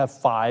thought we'd have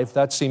 5.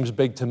 That seems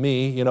big to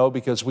me,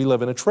 because we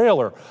live in a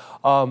trailer.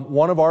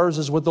 One of ours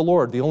is with the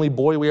Lord. The only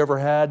boy we ever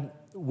had,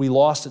 we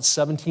lost at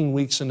 17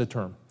 weeks into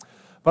term.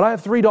 But I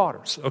have 3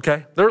 daughters,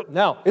 okay?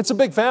 Now, it's a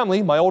big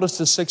family. My oldest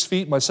is 6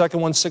 feet, my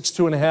second one's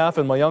 6'2.5",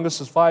 and my youngest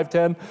is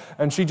 5'10",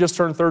 and she just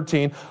turned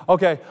 13.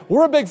 Okay,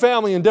 we're a big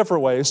family in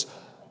different ways.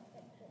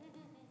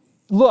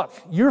 Look,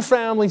 your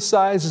family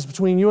size is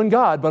between you and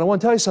God, but I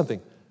want to tell you something.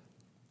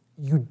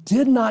 You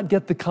did not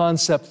get the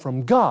concept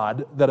from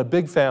God that a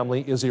big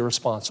family is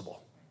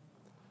irresponsible.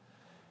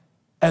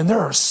 And there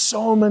are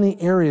so many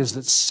areas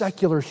that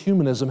secular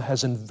humanism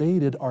has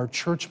invaded our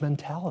church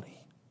mentality.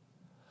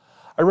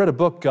 I read a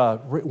book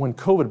when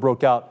COVID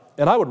broke out,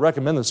 and I would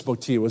recommend this book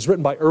to you. It was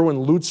written by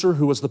Erwin Lutzer,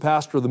 who was the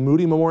pastor of the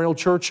Moody Memorial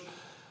Church.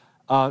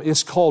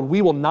 It's called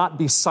We Will Not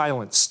Be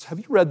Silenced. Have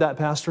you read that,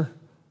 Pastor?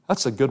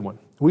 That's a good one.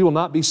 We Will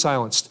Not Be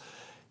Silenced.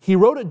 He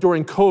wrote it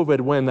during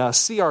COVID when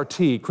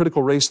CRT,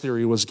 critical race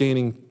theory, was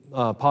gaining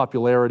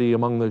popularity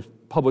among the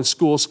public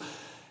schools.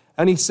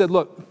 And he said,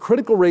 look,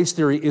 critical race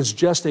theory is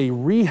just a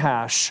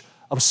rehash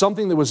of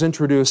something that was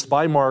introduced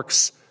by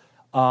Marx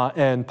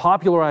and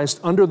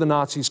popularized under the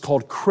Nazis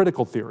called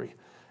critical theory.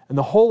 And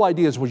the whole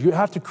idea is, well, you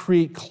have to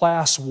create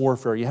class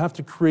warfare. You have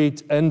to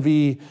create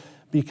envy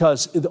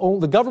because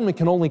the government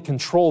can only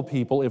control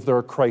people if there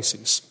are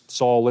crises.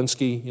 Saul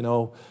Alinsky,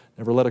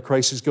 never let a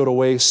crisis go to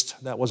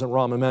waste. That wasn't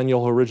Rahm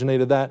Emanuel who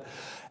originated that.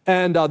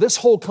 And this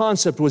whole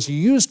concept was you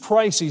use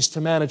crises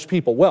to manage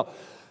people. Well,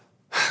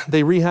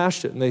 they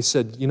rehashed it and they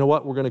said, you know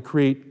what, we're going to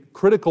create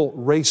critical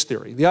race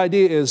theory. The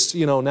idea is,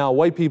 now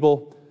white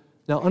people,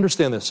 now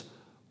understand this.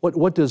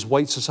 What does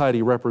white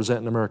society represent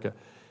in America?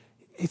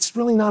 It's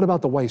really not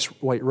about the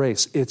white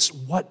race. It's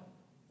what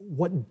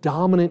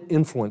dominant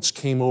influence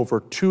came over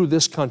to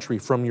this country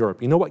from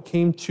Europe. You know what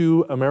came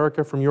to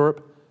America from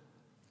Europe?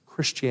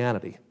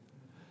 Christianity.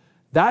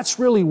 That's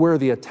really where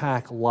the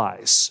attack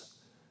lies.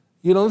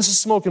 This is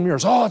smoke and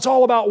mirrors. Oh, it's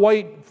all about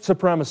white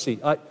supremacy.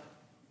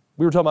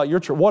 We were talking about your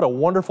church. What a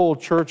wonderful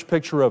church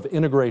picture of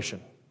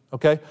integration,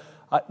 okay?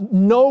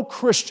 No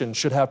Christian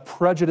should have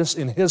prejudice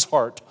in his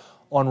heart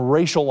on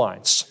racial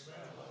lines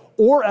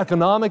or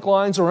economic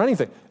lines or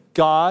anything.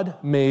 God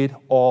made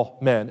all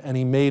men, and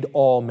He made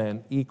all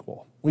men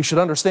equal. We should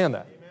understand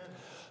that.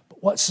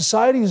 But what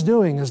society is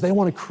doing is they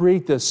want to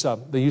create this,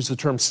 they use the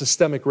term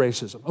systemic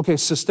racism. Okay,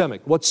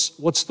 systemic.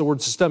 What's the word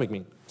systemic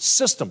mean?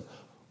 System.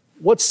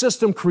 What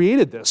system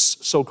created this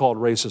so-called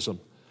racism?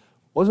 It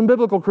wasn't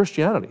biblical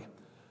Christianity.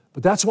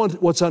 But that's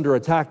what's under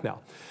attack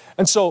now.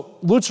 And so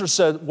Lutzer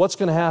said what's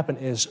going to happen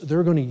is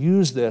they're going to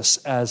use this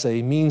as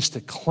a means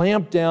to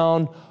clamp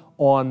down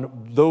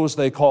on those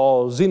they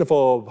call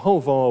xenophobe,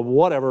 homophobe,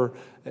 whatever,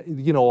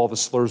 all the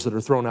slurs that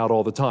are thrown out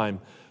all the time.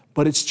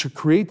 But it's to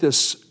create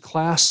this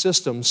class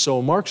system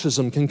so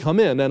Marxism can come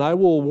in. And I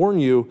will warn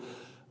you,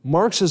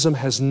 Marxism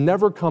has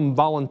never come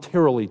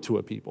voluntarily to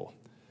a people.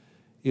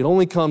 It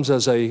only comes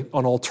as an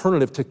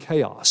alternative to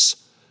chaos.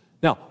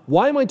 Now,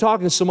 why am I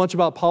talking so much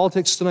about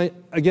politics tonight?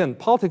 Again,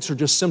 politics are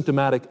just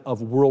symptomatic of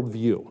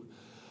worldview.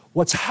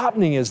 What's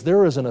happening is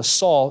there is an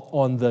assault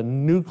on the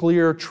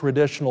nuclear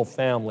traditional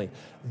family.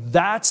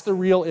 That's the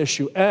real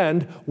issue.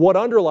 And what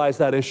underlies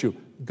that issue?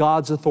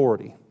 God's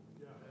authority.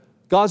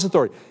 God's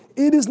authority.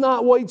 It is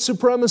not white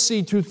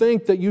supremacy to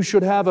think that you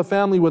should have a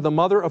family with a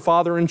mother, a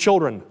father, and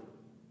children.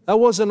 That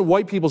wasn't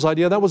white people's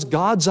idea. That was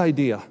God's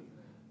idea.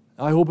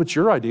 I hope it's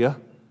your idea.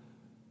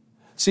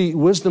 See,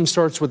 wisdom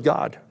starts with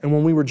God. And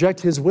when we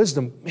reject His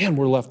wisdom, man,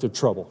 we're left in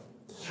trouble.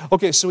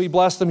 Okay, so He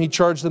blessed them, He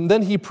charged them,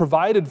 then He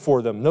provided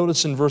for them.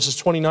 Notice in verses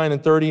 29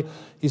 and 30,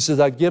 He says,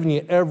 I've given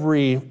you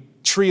every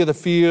tree of the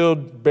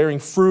field bearing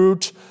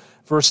fruit.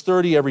 Verse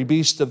 30, every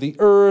beast of the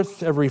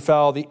earth, every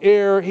fowl of the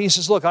air. He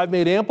says, look, I've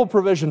made ample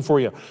provision for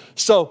you.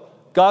 So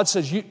God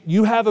says,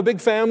 you have a big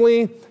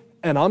family,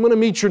 and I'm going to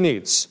meet your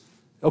needs.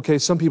 Okay,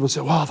 some people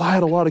say, well, if I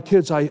had a lot of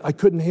kids, I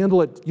couldn't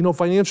handle it,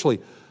 financially.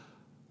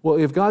 Well,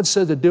 if God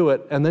said to do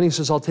it, and then He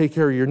says, I'll take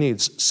care of your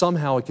needs,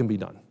 somehow it can be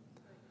done.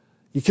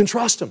 You can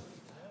trust Him.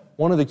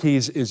 One of the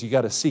keys is you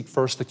got to seek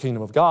first the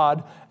kingdom of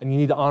God, and you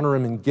need to honor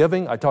Him in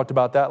giving. I talked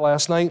about that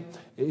last night.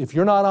 If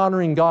you're not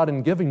honoring God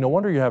in giving, no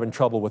wonder you're having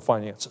trouble with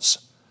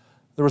finances.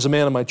 There was a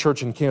man in my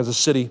church in Kansas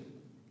City.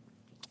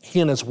 He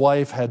and his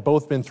wife had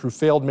both been through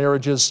failed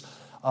marriages.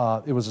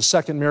 It was a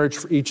second marriage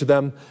for each of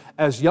them.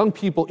 As young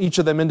people, each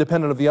of them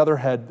independent of the other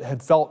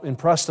had felt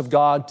impressed of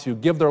God to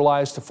give their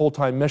lives to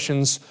full-time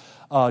missions.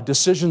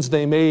 Decisions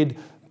they made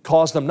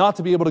caused them not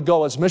to be able to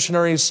go as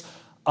missionaries.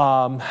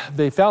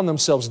 They found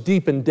themselves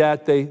deep in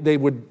debt. They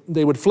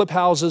would flip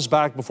houses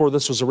back before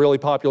this was a really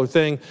popular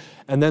thing,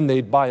 and then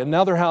they'd buy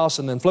another house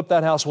and then flip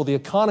that house. Well, the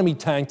economy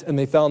tanked, and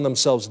they found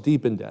themselves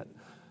deep in debt,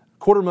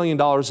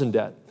 $250,000 in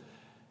debt.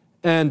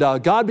 And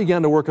God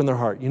began to work in their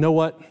heart. You know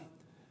what?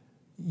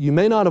 You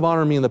may not have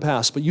honored me in the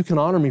past, but you can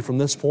honor me from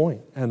this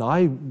point, and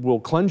I will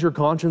cleanse your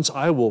conscience.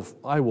 I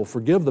will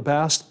forgive the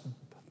past,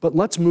 but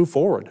let's move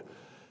forward.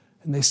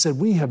 And they said,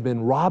 we have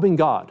been robbing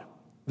God.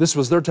 This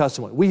was their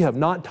testimony. We have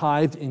not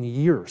tithed in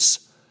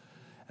years.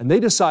 And they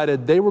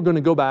decided they were going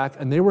to go back,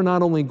 and they were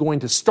not only going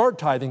to start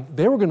tithing,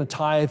 they were going to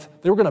tithe,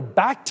 they were going to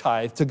back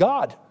tithe to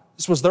God.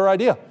 This was their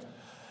idea.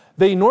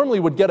 They normally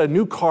would get a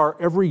new car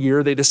every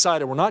year. They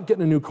decided, we're not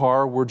getting a new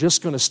car. We're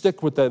just going to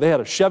stick with they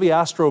had a Chevy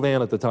Astro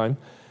van at the time.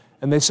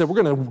 And they said,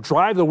 we're going to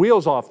drive the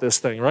wheels off this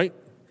thing, right?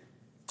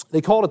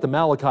 They called it the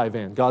Malachi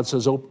van. God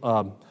says,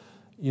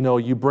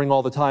 you bring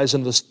all the tithes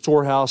into the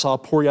storehouse. I'll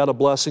pour you out a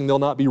blessing. There'll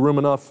not be room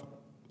enough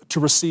to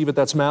receive it.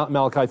 That's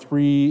Malachi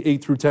 3,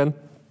 8 through 10.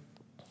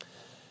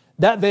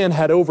 That van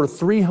had over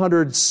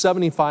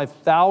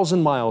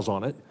 375,000 miles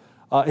on it.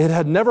 It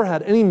had never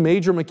had any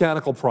major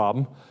mechanical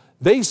problem.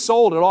 They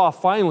sold it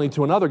off finally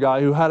to another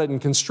guy who had it in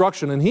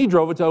construction, and he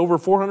drove it to over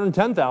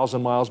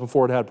 410,000 miles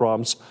before it had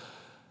problems.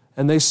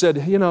 And they said,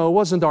 it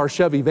wasn't our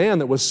Chevy van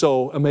that was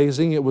so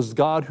amazing. It was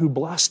God who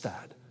blessed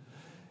that.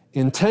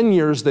 In 10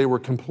 years, they were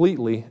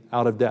completely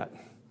out of debt.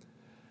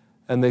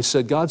 And they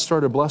said, God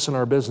started blessing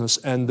our business,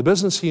 and the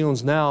business he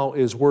owns now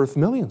is worth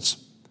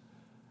millions.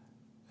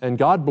 And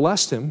God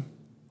blessed him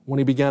when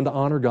he began to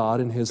honor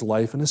God in his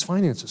life and his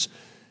finances.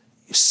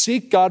 You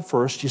seek God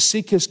first. You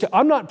seek his...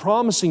 I'm not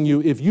promising you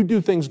if you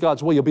do things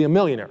God's way, you'll be a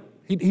millionaire.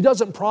 He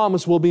doesn't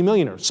promise we'll be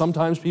millionaires.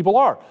 Sometimes people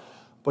are.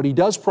 But he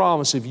does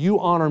promise, if you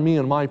honor me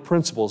and my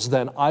principles,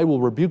 then I will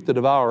rebuke the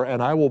devourer,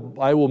 and I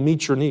will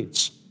meet your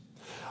needs.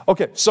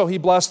 Okay, so he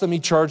blessed them, he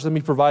charged them,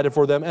 he provided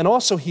for them, and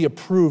also he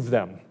approved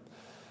them.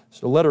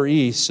 So letter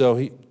E,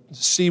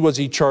 C was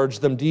he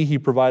charged them, D he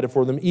provided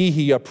for them, E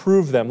he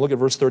approved them. Look at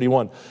verse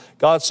 31.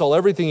 God saw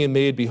everything he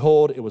made,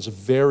 behold, it was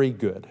very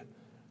good.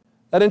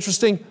 That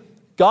interesting?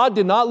 God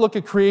did not look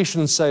at creation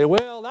and say,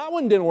 well, that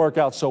one didn't work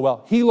out so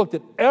well. He looked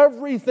at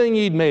everything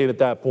he'd made at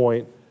that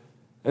point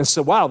and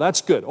said, wow,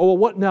 that's good. Oh, well,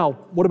 what now?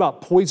 What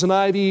about poison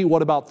ivy?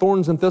 What about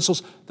thorns and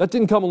thistles? That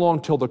didn't come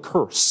along till the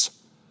curse.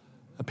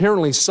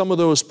 Apparently, some of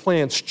those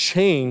plants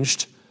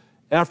changed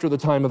after the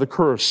time of the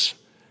curse.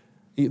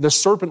 The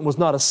serpent was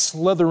not a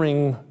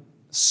slithering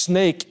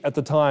snake at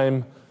the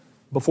time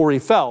before he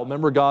fell.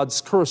 Remember,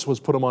 God's curse was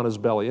put him on his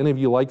belly. Any of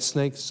you like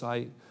snakes?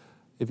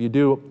 If you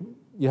do,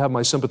 you have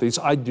my sympathies.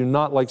 I do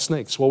not like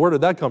snakes. Well, where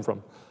did that come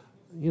from?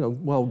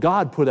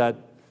 God put that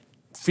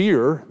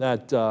fear,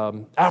 that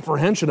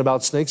apprehension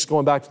about snakes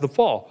going back to the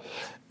fall.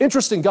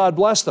 Interesting, God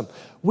blessed them.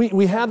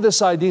 We have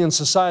this idea in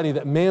society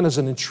that man is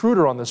an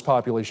intruder on this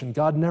population.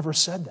 God never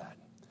said that.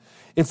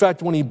 In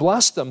fact, when he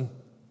blessed them,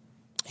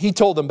 he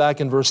told them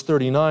back in verse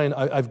 39,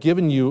 I've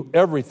given you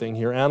everything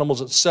here,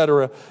 animals,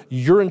 etc.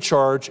 You're in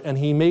charge, and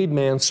he made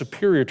man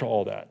superior to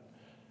all that.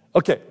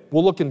 Okay,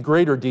 we'll look in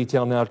greater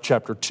detail now at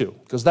chapter 2,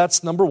 because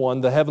that's number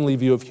one, the heavenly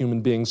view of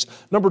human beings.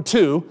 Number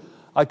two,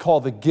 I call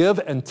the give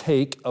and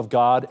take of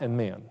God and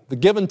man. The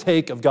give and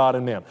take of God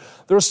and man.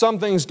 There are some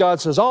things God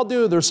says, I'll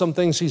do. There's some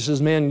things he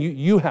says, man,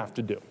 you have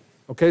to do.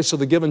 Okay, so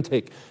the give and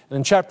take. And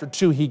in chapter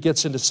 2, he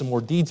gets into some more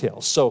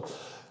details. So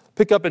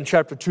pick up in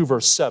chapter 2,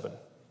 verse 7.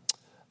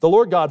 The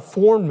Lord God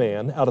formed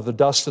man out of the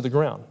dust of the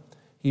ground.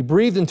 He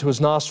breathed into his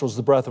nostrils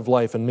the breath of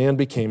life, and man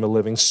became a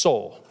living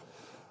soul.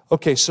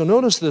 Okay, so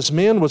notice this.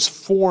 Man was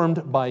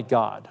formed by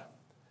God.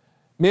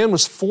 Man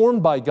was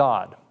formed by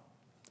God.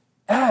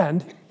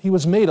 And he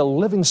was made a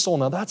living soul.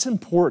 Now, that's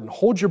important.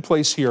 Hold your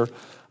place here.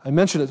 I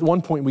mentioned at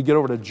one point we get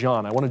over to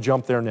John. I want to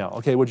jump there now.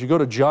 Okay, would you go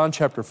to John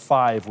chapter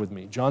 5 with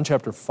me? John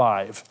chapter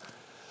 5.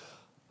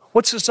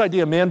 What's this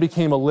idea? Man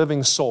became a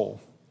living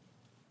soul.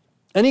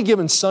 Any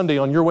given Sunday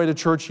on your way to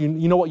church, you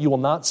know what you will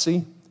not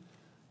see?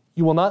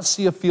 You will not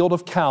see a field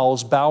of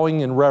cows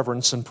bowing in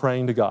reverence and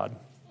praying to God.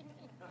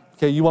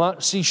 Okay, you will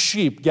not see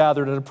sheep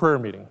gathered at a prayer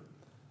meeting.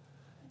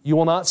 You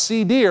will not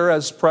see deer,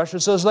 as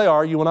precious as they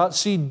are, you will not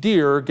see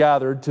deer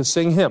gathered to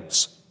sing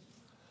hymns.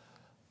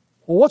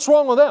 Well, what's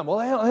wrong with them? Well,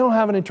 they don't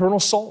have an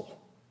eternal soul.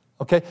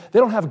 Okay? They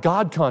don't have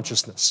God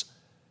consciousness.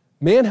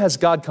 Man has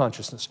God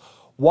consciousness.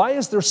 Why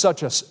is there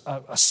such a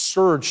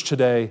surge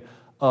today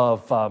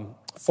of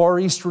Far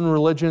Eastern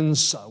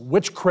religions,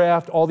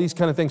 witchcraft, all these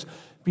kind of things?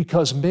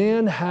 Because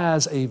man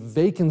has a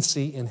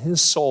vacancy in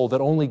his soul that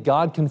only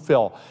God can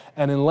fill.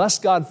 And unless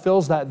God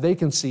fills that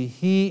vacancy,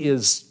 he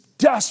is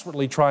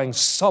desperately trying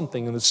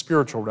something in the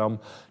spiritual realm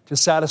to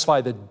satisfy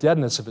the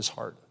deadness of his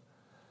heart.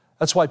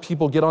 That's why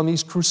people get on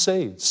these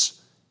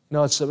crusades.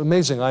 It's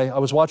amazing. I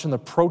was watching the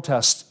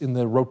protest in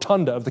the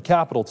rotunda of the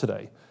Capitol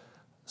today.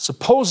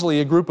 Supposedly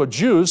a group of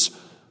Jews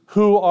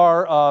who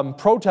are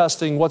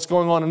protesting what's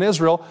going on in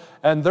Israel,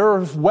 and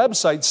their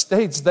website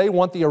states they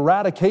want the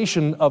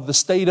eradication of the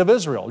state of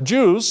Israel.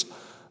 Jews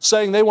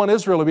saying they want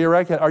Israel to be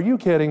eradicated. Are you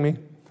kidding me?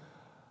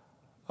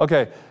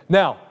 Okay,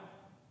 now,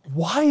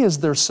 why is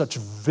there such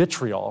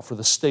vitriol for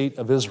the state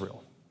of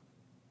Israel?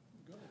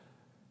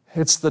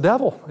 It's the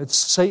devil. It's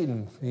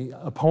Satan, the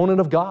opponent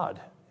of God.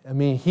 I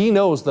mean, he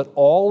knows that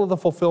all of the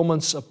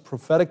fulfillments of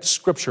prophetic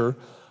scripture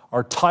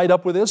are tied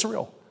up with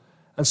Israel.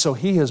 And so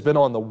he has been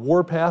on the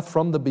warpath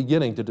from the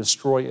beginning to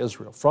destroy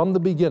Israel, from the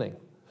beginning.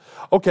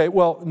 Okay,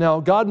 well, now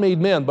God made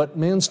man, but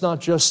man's not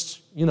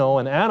just,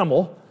 an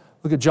animal.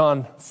 Look at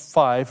John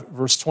 5,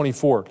 verse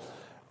 24.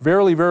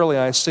 Verily, verily,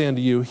 I say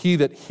unto you, he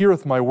that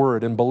heareth my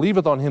word and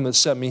believeth on him that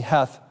sent me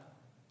hath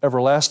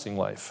everlasting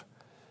life.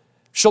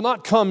 Shall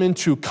not come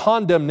into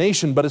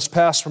condemnation, but is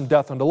passed from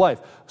death unto life.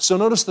 So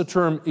notice the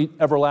term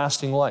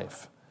everlasting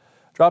life.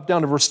 Drop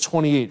down to verse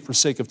 28 for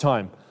sake of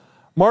time.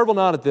 Marvel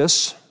not at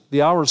this,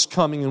 the hour is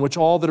coming in which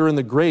all that are in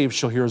the grave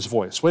shall hear his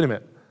voice. Wait a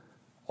minute.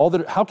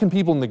 How can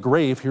people in the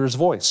grave hear his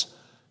voice?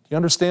 Do you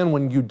understand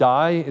when you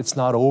die, it's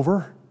not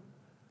over?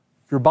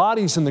 Your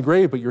body's in the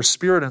grave, but your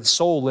spirit and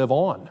soul live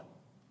on.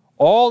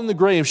 All in the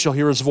grave shall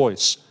hear his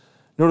voice.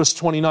 Notice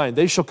 29,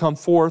 they shall come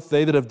forth,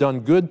 they that have done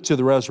good to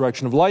the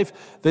resurrection of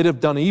life, they that have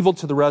done evil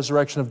to the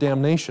resurrection of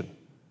damnation.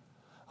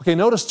 Okay,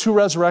 notice two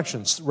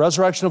resurrections, the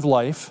resurrection of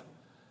life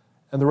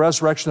and the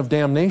resurrection of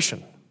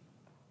damnation.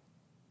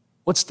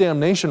 What's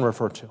damnation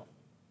refer to?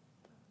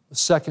 The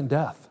second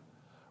death.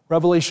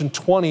 Revelation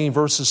 20,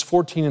 verses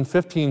 14 and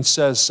 15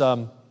 says,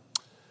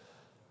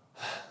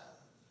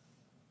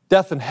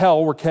 death and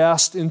hell were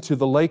cast into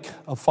the lake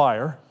of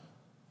fire.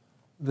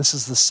 This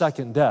is the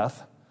second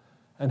death.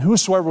 And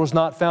whosoever was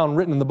not found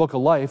written in the book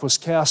of life was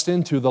cast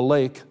into the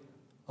lake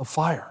of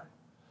fire.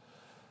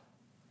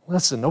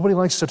 Listen, nobody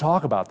likes to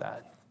talk about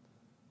that.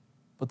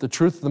 But the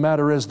truth of the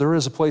matter is there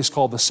is a place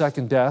called the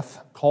second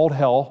death, called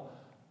hell,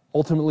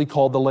 ultimately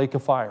called the lake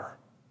of fire.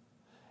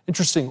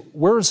 Interesting,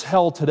 where's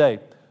hell today?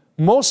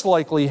 Most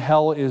likely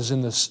hell is in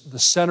the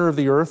center of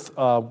the earth.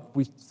 The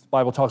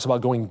Bible talks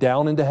about going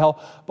down into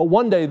hell. But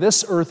one day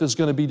this earth is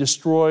going to be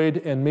destroyed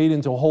and made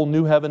into a whole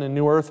new heaven and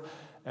new earth.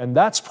 And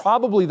that's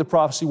probably the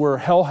prophecy where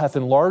hell hath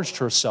enlarged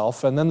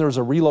herself. And then there's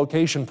a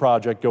relocation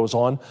project goes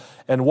on.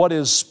 And what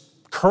is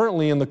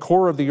currently in the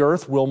core of the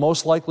earth will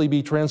most likely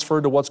be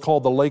transferred to what's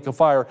called the lake of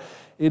fire.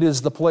 It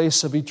is the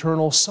place of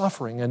eternal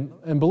suffering.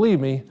 And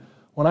believe me,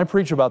 when I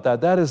preach about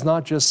that, that is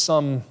not just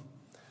some,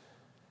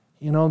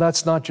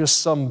 that's not just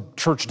some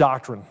church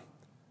doctrine.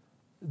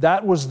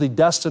 That was the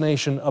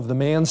destination of the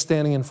man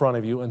standing in front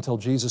of you until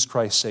Jesus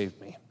Christ saved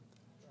me.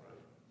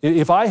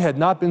 If I had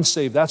not been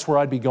saved, that's where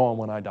I'd be going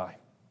when I die.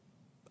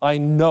 I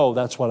know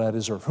that's what I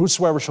deserve.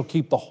 Whosoever shall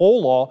keep the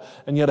whole law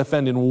and yet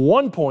offend in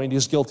one point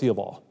is guilty of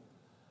all.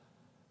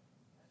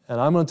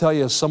 And I'm going to tell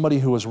you, as somebody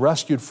who was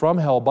rescued from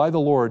hell by the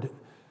Lord,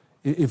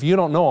 if you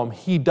don't know him,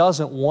 he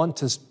doesn't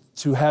want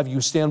to have you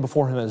stand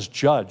before him as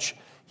judge.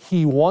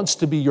 He wants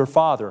to be your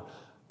father.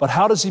 But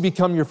how does he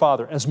become your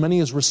father? As many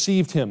as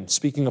received him,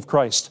 speaking of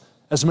Christ,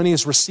 as many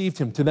as received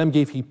him, to them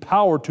gave he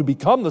power to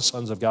become the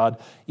sons of God,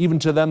 even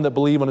to them that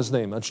believe on his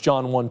name. That's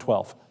John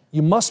 1:12.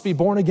 You must be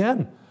born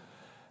again.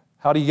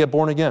 How do you get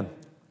born again?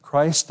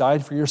 Christ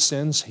died for your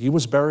sins. He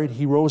was buried.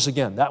 He rose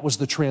again. That was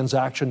the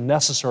transaction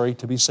necessary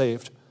to be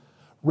saved.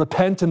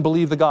 Repent and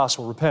believe the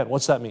gospel. Repent.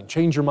 What's that mean?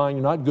 Change your mind.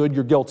 You're not good.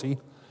 You're guilty.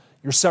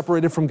 You're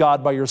separated from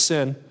God by your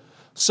sin.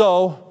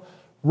 So,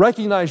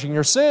 recognizing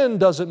your sin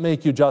doesn't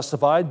make you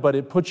justified, but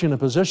it puts you in a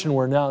position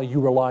where now you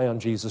rely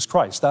on Jesus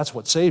Christ. That's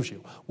what saves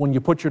you. When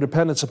you put your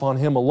dependence upon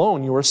him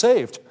alone, you are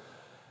saved.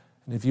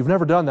 And if you've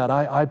never done that,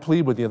 I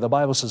plead with you. The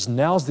Bible says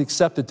now's the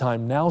accepted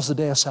time. Now's the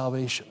day of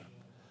salvation.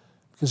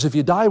 Because if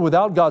you die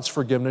without God's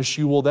forgiveness,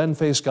 you will then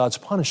face God's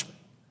punishment.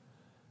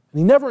 And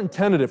he never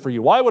intended it for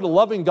you. Why would a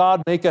loving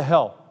God make a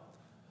hell?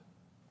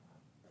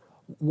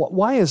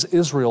 Why is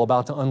Israel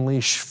about to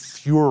unleash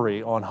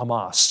fury on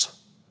Hamas?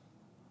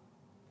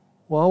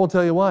 Well, I will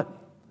tell you what.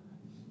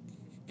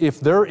 If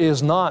there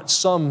is not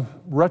some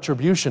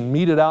retribution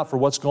meted out for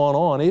what's going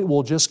on, it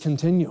will just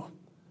continue.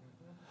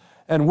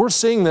 And we're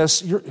seeing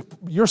this,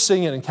 you're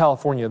seeing it in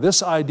California,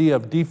 this idea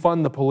of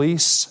defund the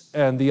police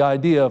and the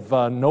idea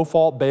of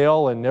no-fault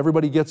bail and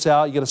everybody gets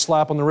out, you get a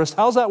slap on the wrist.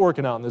 How's that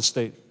working out in this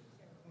state?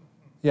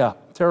 Yeah,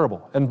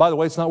 terrible. And by the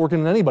way, it's not working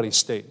in anybody's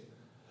state.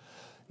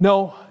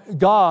 No,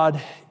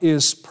 God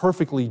is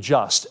perfectly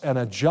just, and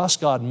a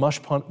just God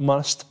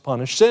must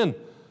punish sin.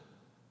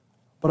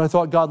 But I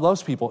thought God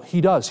loves people. He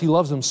does. He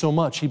loves them so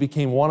much, he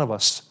became one of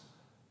us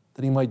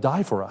that he might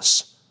die for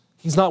us.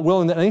 He's not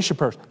willing that any should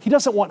perish. He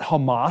doesn't want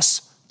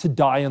Hamas to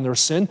die in their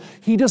sin.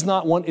 He does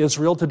not want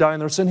Israel to die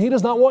in their sin. He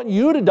does not want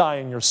you to die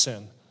in your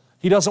sin.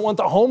 He doesn't want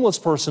the homeless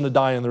person to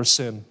die in their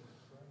sin.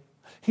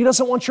 He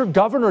doesn't want your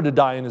governor to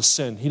die in his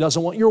sin. He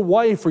doesn't want your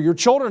wife or your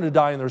children to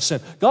die in their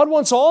sin. God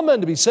wants all men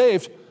to be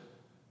saved.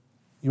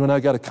 You and I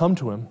got to come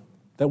to him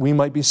that we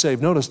might be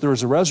saved. Notice there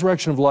is a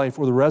resurrection of life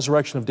or the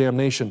resurrection of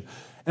damnation.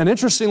 And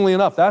interestingly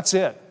enough, that's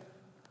it.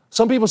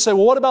 Some people say,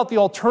 well, what about the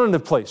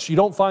alternative place? You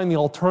don't find the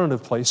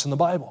alternative place in the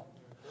Bible.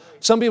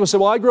 Some people say,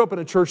 well, I grew up in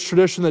a church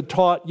tradition that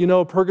taught,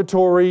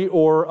 purgatory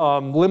or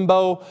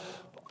limbo.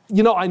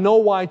 I know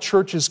why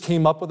churches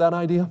came up with that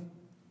idea.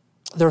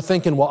 They're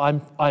thinking,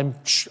 well,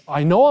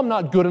 I know I'm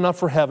not good enough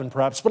for heaven,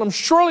 perhaps, but I'm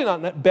surely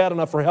not bad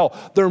enough for hell.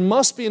 There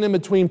must be an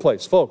in-between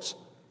place. Folks,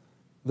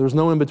 there's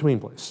no in-between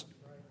place.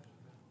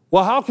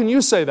 Well, how can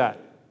you say that?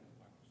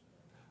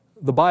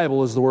 The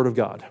Bible is the Word of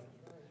God.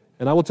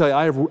 And I will tell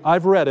you,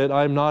 I've read it.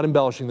 I'm not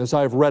embellishing this.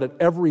 I have read it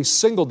every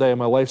single day of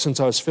my life since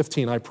I was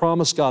 15. I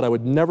promised God I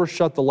would never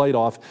shut the light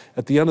off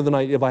at the end of the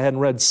night if I hadn't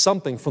read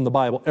something from the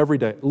Bible every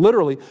day.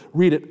 Literally,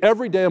 read it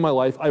every day of my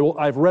life.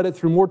 I've read it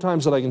through more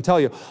times than I can tell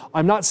you.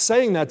 I'm not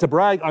saying that to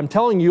brag. I'm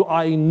telling you,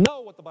 I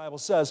know what the Bible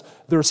says.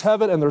 There's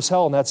heaven and there's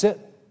hell, and that's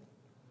it.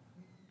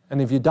 And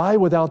if you die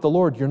without the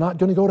Lord, you're not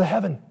going to go to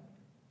heaven.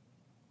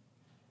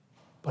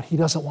 But He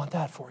doesn't want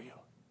that for you.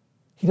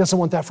 He doesn't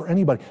want that for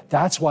anybody.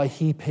 That's why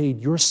He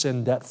paid your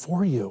sin debt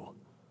for you,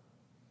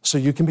 so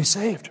you can be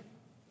saved.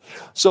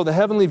 So the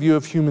heavenly view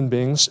of human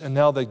beings, and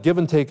now the give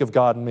and take of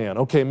God and man.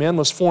 Okay, man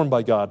was formed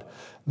by God.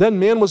 Then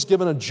man was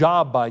given a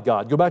job by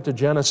God. Go back to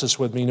Genesis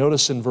with me.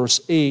 Notice in verse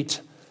 8,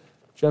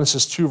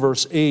 Genesis 2,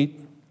 verse 8,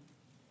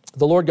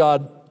 the Lord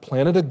God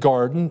planted a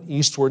garden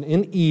eastward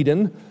in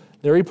Eden.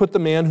 There He put the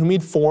man whom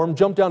He'd formed.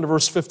 Jump down to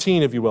verse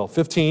 15, if you will.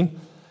 15.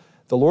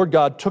 The Lord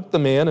God took the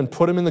man and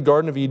put him in the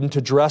Garden of Eden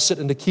to dress it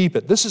and to keep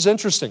it. This is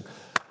interesting.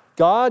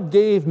 God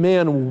gave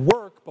man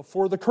work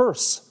before the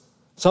curse.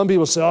 Some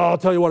people say, I'll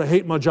tell you what, I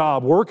hate my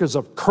job. Work is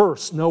a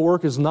curse. No,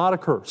 work is not a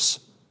curse.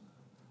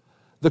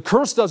 The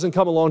curse doesn't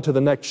come along to the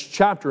next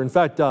chapter. In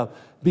fact,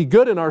 be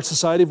good in our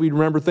society if we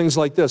remember things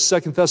like this.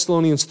 2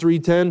 Thessalonians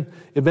 3:10,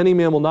 if any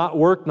man will not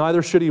work,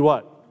 neither should he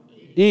what?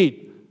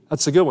 Eat.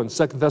 That's a good one,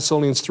 2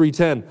 Thessalonians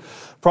 3:10.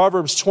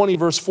 Proverbs 20,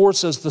 verse 4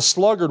 says, the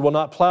sluggard will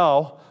not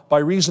plow by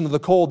reason of the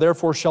cold,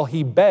 therefore shall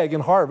he beg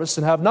and harvest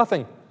and have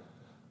nothing.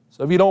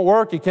 So if you don't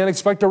work, you can't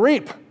expect to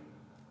reap.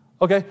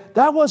 Okay,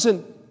 that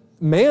wasn't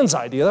man's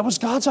idea, that was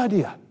God's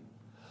idea.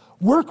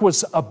 Work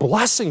was a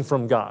blessing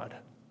from God.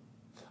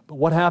 But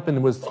what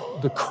happened was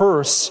the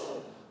curse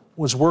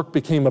was work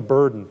became a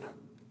burden.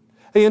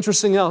 Hey,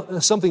 interesting,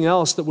 something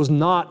else that was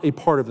not a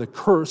part of the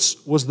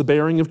curse was the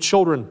bearing of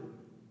children.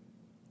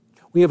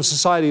 We have a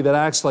society that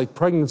acts like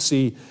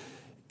pregnancy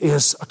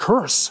is a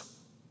curse.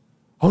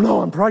 Oh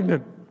no, I'm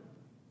pregnant.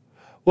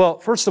 Well,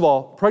 first of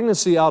all,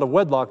 pregnancy out of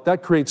wedlock,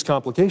 that creates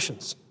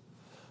complications.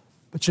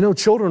 But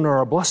children are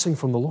a blessing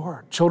from the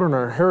Lord. Children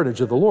are a heritage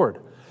of the Lord.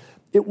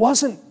 It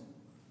wasn't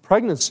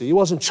pregnancy, it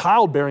wasn't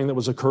childbearing that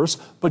was a curse,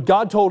 but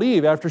God told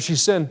Eve after she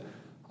sinned,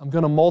 I'm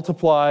going to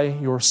multiply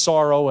your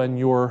sorrow and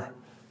your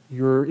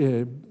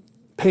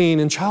pain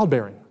in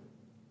childbearing.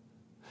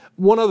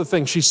 One other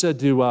thing she said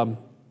to,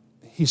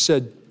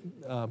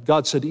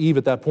 God said to Eve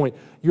at that point,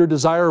 your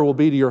desire will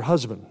be to your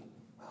husband.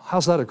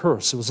 How's that a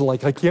curse? It was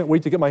like, I can't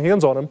wait to get my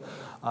hands on him.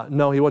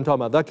 No, He wasn't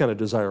talking about that kind of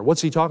desire.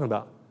 What's He talking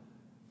about?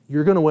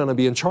 You're going to want to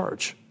be in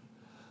charge.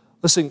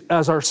 Listen,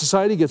 as our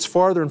society gets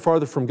farther and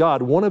farther from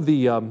God, one of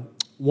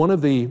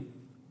the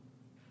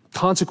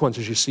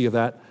consequences you see of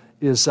that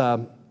is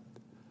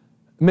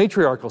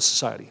matriarchal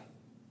society.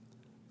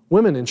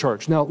 Women in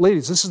charge. Now,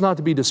 ladies, this is not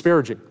to be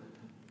disparaging.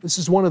 This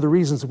is one of the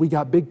reasons that we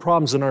got big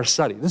problems in our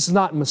study. This is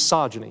not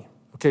misogyny,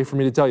 okay, for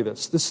me to tell you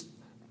this.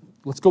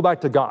 Let's go back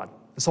to God.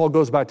 This all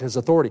goes back to His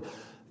authority.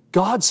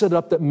 God set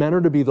up that men are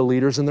to be the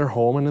leaders in their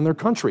home and in their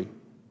country.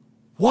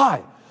 Why?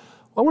 Well,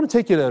 I want to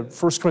take you to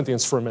 1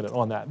 Corinthians for a minute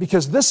on that,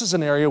 because this is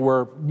an area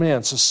where,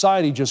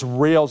 society just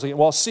rails against.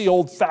 Well, see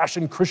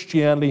old-fashioned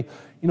Christianity.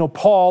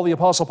 Paul, the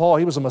Apostle Paul,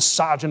 he was a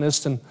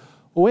misogynist. And,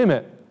 well, wait a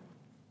minute.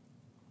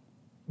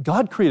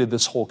 God created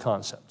this whole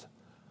concept.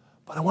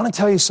 But I want to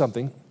tell you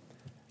something.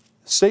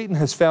 Satan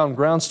has found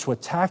grounds to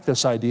attack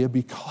this idea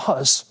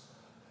because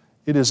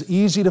it is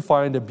easy to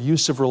find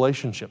abusive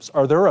relationships.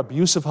 Are there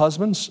abusive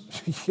husbands?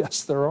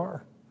 Yes, there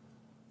are.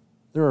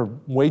 There are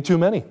way too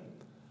many.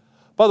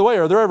 By the way,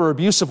 are there ever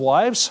abusive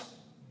wives?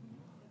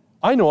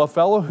 I know a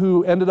fellow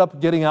who ended up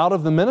getting out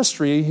of the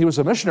ministry. He was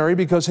a missionary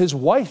because his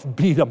wife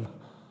beat him.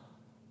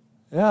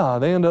 Yeah,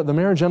 the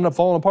marriage ended up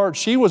falling apart.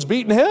 She was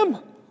beating him.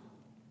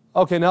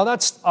 Okay, now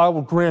I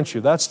will grant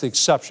you, that's the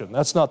exception.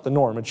 That's not the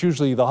norm. It's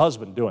usually the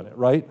husband doing it,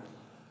 right?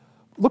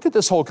 Look at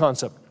this whole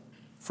concept.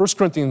 1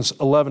 Corinthians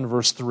 11,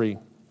 verse 3.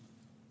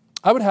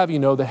 I would have you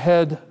know the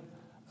head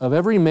of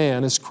every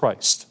man is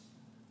Christ.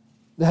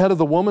 The head of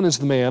the woman is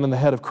the man, and the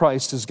head of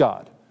Christ is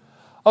God.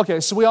 Okay,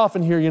 so we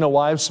often hear,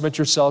 wives, submit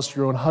yourselves to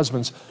your own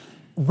husbands.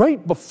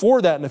 Right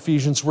before that in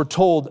Ephesians, we're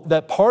told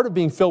that part of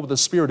being filled with the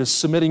Spirit is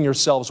submitting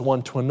yourselves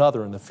one to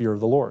another in the fear of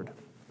the Lord.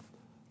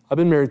 I've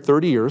been married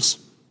 30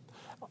 years.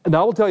 And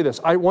I will tell you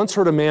this. I once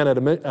heard a man at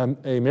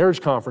a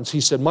marriage conference.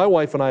 He said, my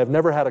wife and I have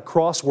never had a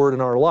crossword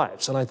in our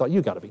lives. And I thought,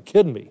 you got to be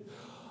kidding me.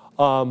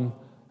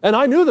 And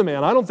I knew the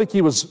man. I don't think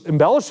he was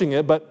embellishing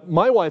it, but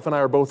my wife and I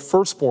are both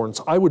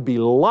firstborns. I would be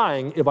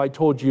lying if I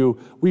told you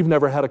we've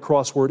never had a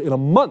crossword in a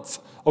month,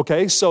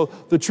 okay? So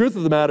the truth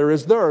of the matter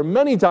is there are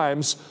many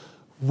times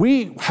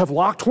we have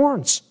locked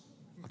horns,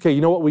 Okay,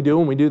 you know what we do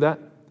when we do that?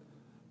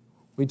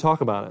 We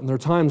talk about it. And there are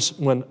times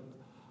when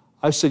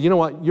I've said, you know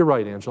what, you're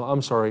right, Angela.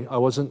 I'm sorry. I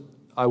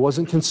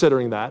wasn't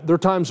considering that. There are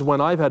times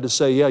when I've had to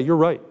say, yeah, you're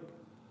right.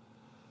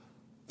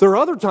 There are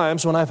other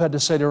times when I've had to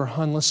say to her,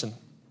 hon, listen,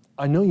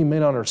 I know you may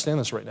not understand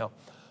this right now.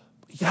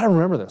 But you got to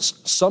remember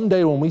this.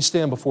 Someday when we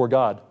stand before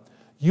God,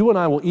 you and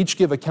I will each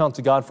give account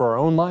to God for our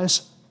own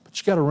lives, but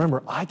you got to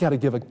remember, I got to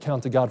give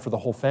account to God for the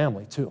whole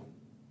family too.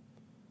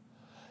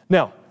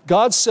 Now,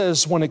 God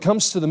says when it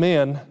comes to the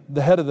man,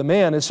 the head of the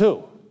man is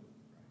who?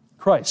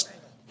 Christ.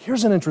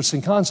 Here's an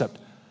interesting concept.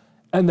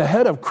 And the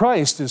head of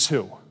Christ is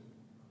who?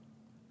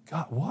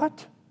 God,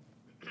 what?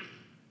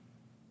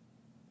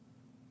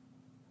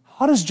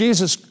 How does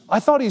Jesus,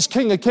 I thought he's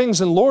King of Kings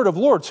and Lord of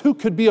Lords. Who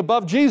could be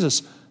above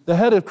Jesus? The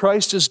head of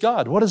Christ is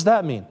God. What does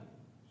that mean?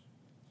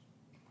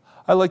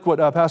 I like what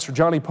Pastor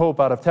Johnny Pope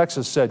out of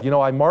Texas said. You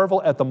know, I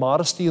marvel at the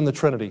modesty in the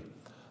Trinity.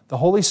 The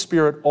Holy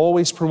Spirit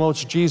always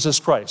promotes Jesus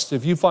Christ.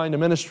 If you find a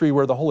ministry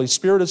where the Holy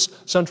Spirit is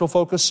central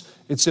focus,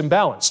 it's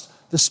imbalanced.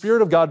 The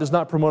Spirit of God does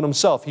not promote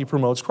himself. He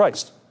promotes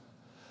Christ.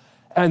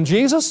 And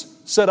Jesus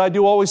said, I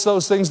do always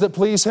those things that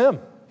please him.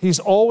 He's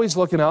always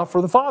looking out for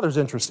the Father's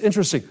interest.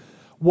 Interesting.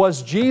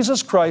 Was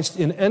Jesus Christ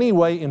in any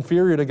way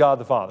inferior to God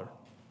the Father?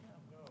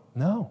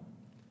 No.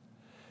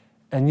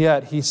 And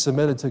yet he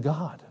submitted to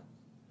God.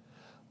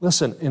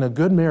 Listen, in a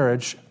good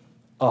marriage,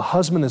 a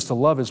husband is to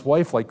love his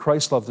wife like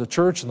Christ loved the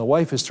church, and the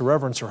wife is to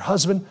reverence her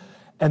husband.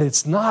 And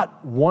it's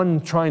not one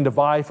trying to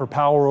vie for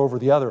power over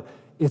the other.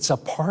 It's a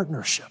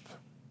partnership.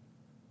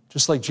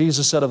 Just like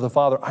Jesus said of the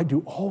Father, I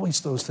do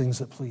always those things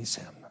that please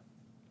him.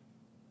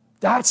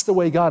 That's the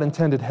way God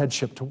intended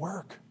headship to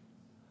work.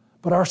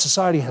 But our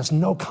society has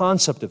no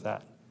concept of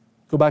that.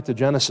 Go back to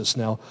Genesis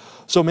now.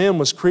 So man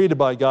was created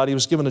by God. He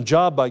was given a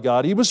job by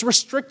God. He was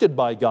restricted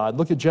by God.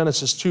 Look at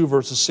Genesis 2,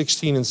 verses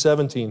 16 and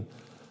 17.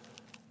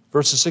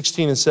 Verses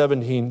 16 and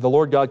 17, the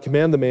Lord God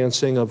commanded the man,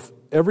 saying, of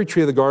every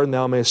tree of the garden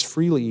thou mayest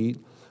freely eat,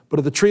 but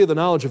of the tree of the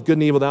knowledge of good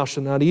and evil thou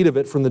shalt not eat of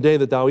it. From the day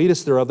that thou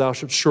eatest thereof thou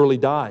shalt surely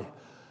die.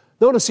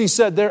 Notice he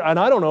said there, and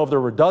I don't know if there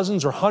were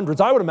dozens or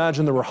hundreds. I would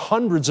imagine there were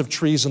hundreds of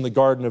trees in the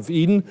Garden of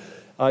Eden.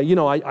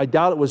 I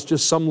doubt it was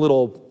just some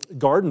little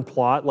garden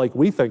plot like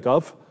we think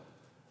of.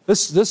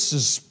 This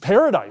is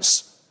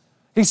paradise.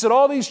 He said,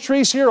 all these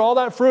trees here, all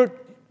that fruit,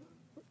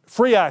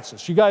 free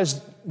access. You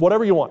guys,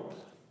 whatever you want.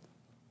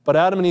 But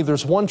Adam and Eve,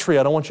 there's one tree,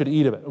 I don't want you to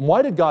eat of it. And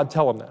why did God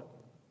tell them that?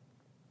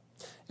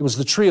 It was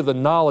the tree of the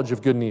knowledge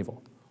of good and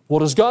evil. Well,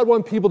 does God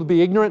want people to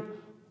be ignorant?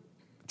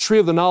 Tree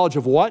of the knowledge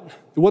of what?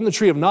 It wasn't the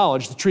tree of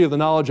knowledge, the tree of the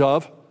knowledge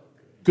of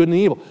good and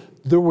evil.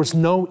 There was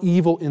no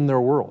evil in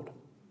their world.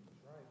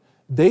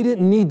 They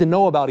didn't need to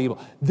know about evil.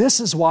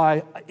 This is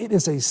why it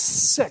is a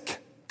sick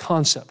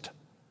concept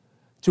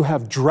to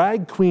have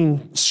drag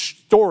queen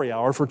story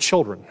hour for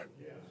children.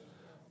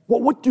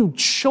 What do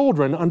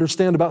children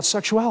understand about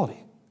sexuality?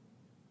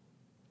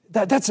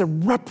 That's a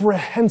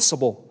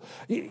reprehensible.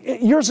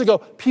 Years ago,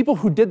 people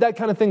who did that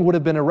kind of thing would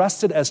have been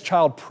arrested as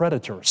child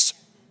predators.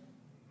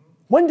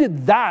 When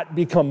did that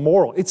become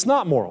moral? It's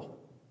not moral.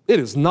 It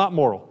is not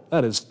moral.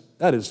 That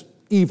is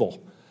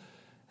evil.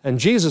 And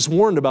Jesus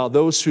warned about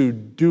those who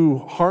do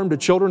harm to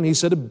children. He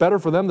said it better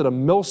for them that a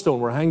millstone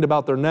were hanged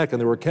about their neck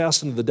and they were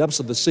cast into the depths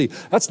of the sea.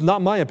 That's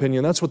not my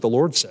opinion. That's what the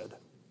Lord said.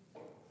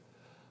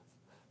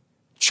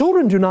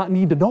 Children do not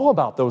need to know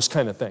about those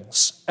kind of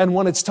things. And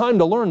when it's time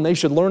to learn, they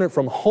should learn it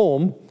from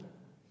home,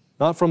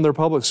 not from their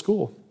public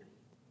school.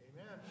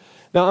 Amen.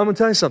 Now, I'm going to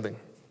tell you something.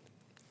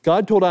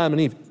 God told Adam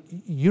and Eve,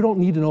 you don't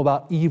need to know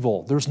about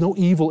evil. There's no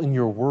evil in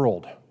your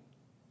world.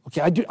 Okay,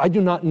 I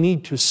do not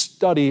need to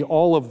study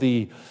all of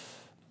the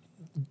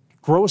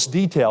gross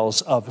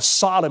details of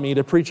sodomy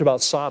to preach about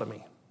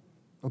sodomy.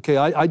 Okay,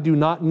 I do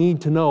not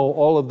need to know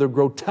all of the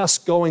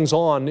grotesque goings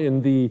on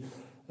in the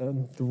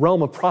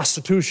realm of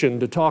prostitution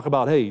to talk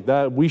about, hey,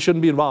 that we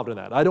shouldn't be involved in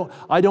that.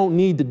 I don't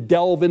need to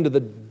delve into the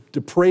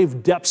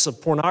depraved depths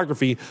of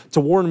pornography to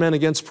warn men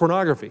against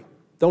pornography.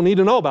 Don't need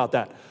to know about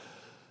that.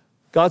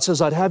 God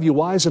says, I'd have you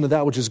wise unto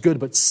that which is good,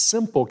 but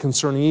simple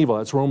concerning evil.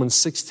 That's Romans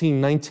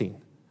 16:19.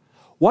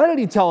 Why did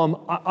he tell him,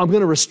 I'm going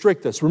to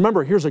restrict this?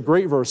 Remember, here's a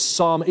great verse,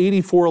 Psalm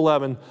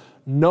 84:11.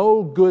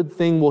 No good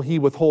thing will he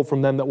withhold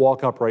from them that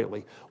walk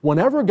uprightly.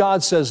 Whenever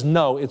God says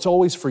no, it's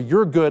always for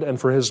your good and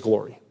for his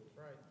glory.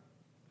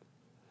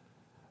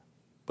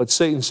 But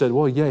Satan said,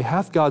 well, yea,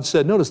 hath God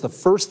said. Notice the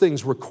first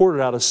things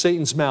recorded out of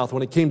Satan's mouth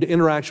when it came to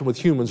interaction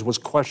with humans was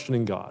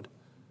questioning God.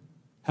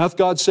 Hath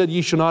God said,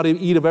 ye shall not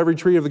eat of every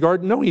tree of the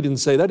garden? No, he didn't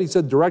say that. He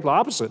said direct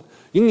opposite.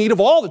 You can eat of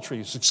all the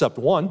trees except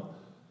one.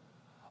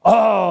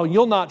 Oh,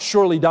 you'll not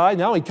surely die.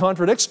 Now he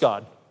contradicts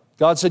God.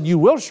 God said, you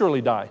will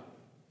surely die.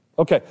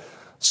 Okay,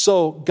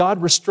 so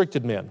God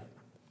restricted man.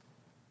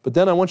 But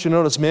then I want you to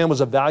notice man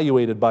was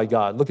evaluated by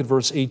God. Look at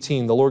verse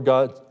 18. The Lord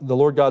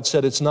God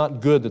said, it's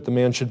not good that the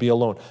man should be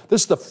alone.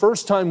 This is the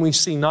first time we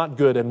see not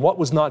good. And what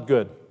was not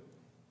good?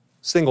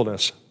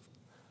 Singleness.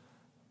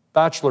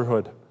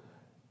 Bachelorhood.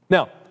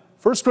 Now,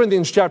 1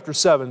 Corinthians chapter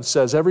 7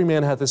 says, every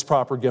man hath his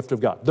proper gift of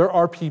God. There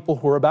are people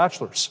who are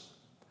bachelors.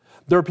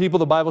 There are people,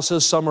 the Bible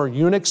says, some are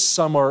eunuchs,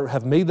 some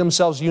have made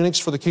themselves eunuchs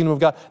for the kingdom of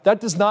God. That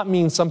does not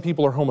mean some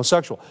people are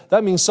homosexual.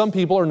 That means some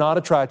people are not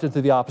attracted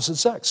to the opposite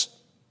sex.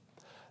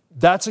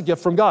 That's a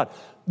gift from God.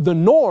 The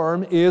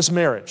norm is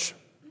marriage.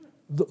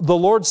 The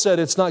Lord said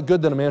it's not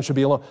good that a man should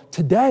be alone.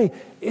 Today,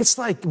 it's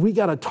like we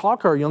got to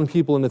talk our young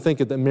people into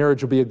thinking that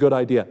marriage would be a good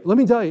idea. Let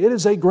me tell you, it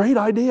is a great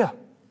idea.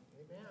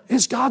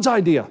 It's God's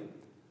idea.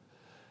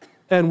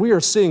 And we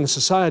are seeing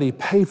society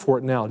pay for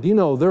it now. Do you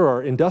know there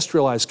are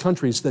industrialized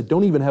countries that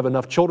don't even have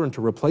enough children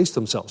to replace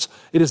themselves?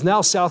 It is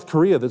now South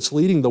Korea that's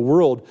leading the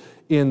world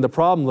in the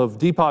problem of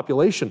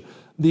depopulation.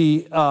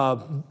 The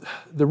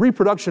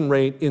reproduction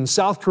rate in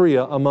South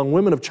Korea among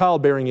women of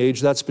childbearing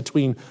age, that's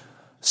between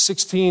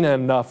 16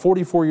 and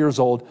 44 years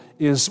old,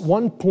 is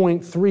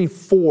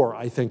 1.34,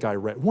 I think I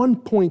read.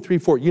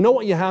 1.34. You know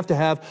what you have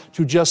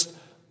to just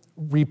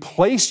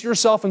replace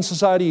yourself in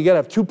society? You got to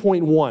have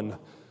 2.1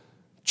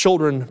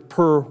 children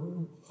per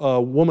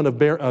woman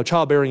of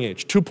childbearing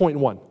age.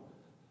 2.1.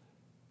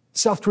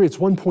 South Korea, it's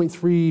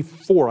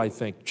 1.34, I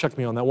think. Check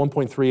me on that,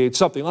 1.38,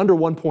 something, under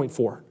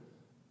 1.4.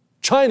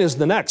 China's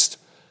the next.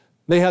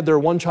 They had their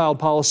one-child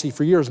policy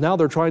for years. Now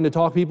they're trying to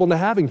talk people into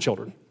having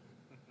children.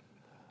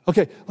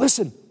 Okay,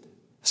 listen.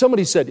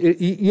 Somebody said,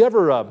 you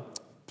ever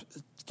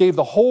gave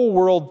the whole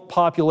world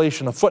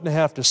population a foot and a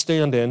half to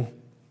stand in,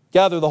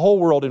 gather the whole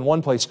world in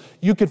one place,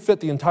 you could fit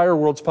the entire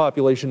world's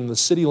population in the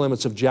city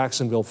limits of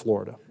Jacksonville,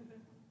 Florida.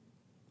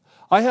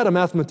 I had a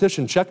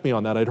mathematician check me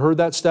on that. I'd heard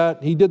that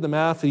stat. He did the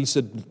math. He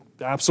said,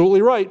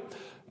 absolutely right.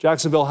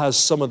 Jacksonville has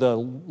some of the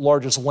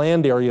largest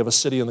land area of a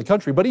city in the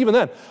country. But even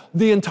then,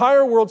 the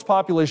entire world's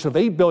population of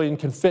 8 billion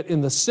can fit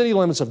in the city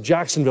limits of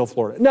Jacksonville,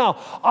 Florida. Now,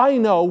 I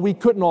know we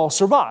couldn't all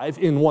survive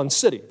in one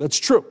city. That's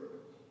true.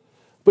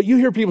 But you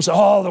hear people say,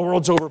 oh, the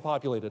world's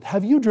overpopulated.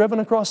 Have you driven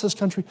across this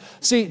country?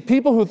 See,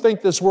 people who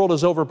think this world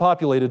is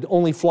overpopulated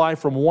only fly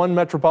from one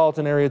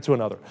metropolitan area to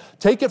another.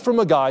 Take it from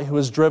a guy who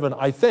has driven,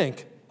 I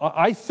think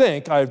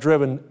I've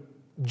driven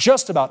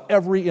just about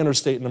every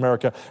interstate in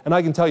America, and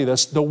I can tell you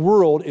this, the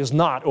world is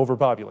not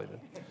overpopulated.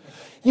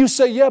 You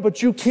say, yeah,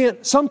 but you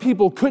can't, some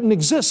people couldn't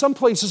exist. Some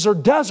places are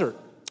desert.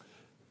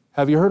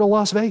 Have you heard of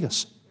Las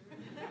Vegas?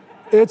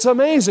 It's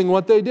amazing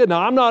what they did.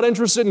 Now, I'm not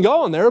interested in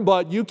going there,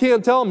 but you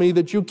can't tell me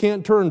that you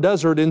can't turn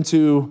desert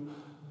into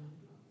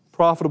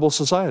profitable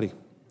society.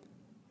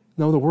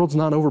 No, the world's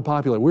not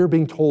overpopulated. We're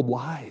being told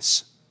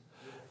lies.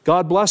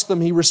 God blessed them.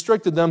 He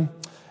restricted them.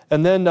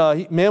 And then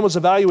man was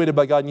evaluated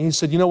by God, and he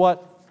said, you know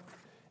what?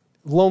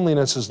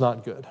 Loneliness is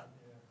not good.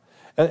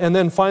 And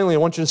then finally, I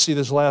want you to see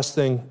this last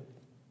thing.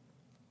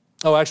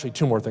 Oh, actually,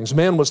 two more things.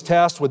 Man was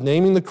tasked with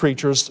naming the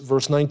creatures,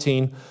 verse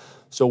 19.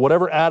 So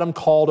whatever Adam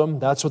called them,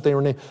 that's what they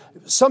were named.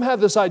 Some have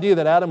this idea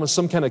that Adam was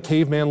some kind of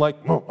caveman-like.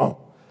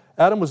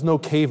 Adam was no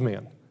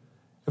caveman.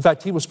 In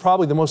fact, he was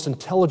probably the most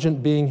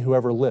intelligent being who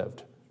ever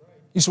lived.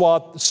 You say,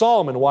 well,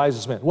 Solomon,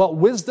 wisest man. Well,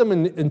 wisdom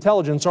and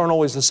intelligence aren't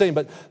always the same,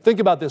 but think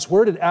about this.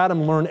 Where did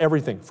Adam learn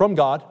everything? From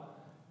God.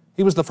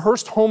 He was the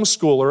first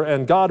homeschooler,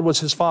 and God was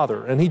his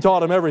father, and he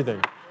taught him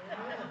everything.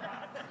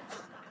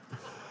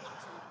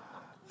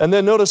 And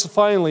then notice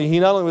finally, he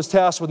not only was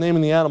tasked with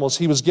naming the animals,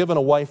 he was given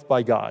a wife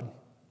by God.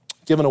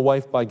 Given a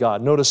wife by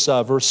God. Notice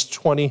verse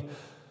 20.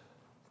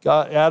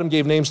 Adam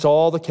gave names to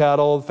all the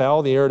cattle, the fowl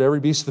of the air, to every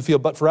beast of the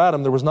field. But for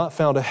Adam, there was not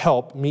found a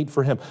help meet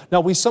for him.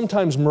 Now, we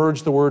sometimes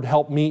merge the word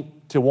help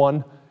meet to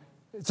one.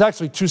 It's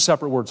actually two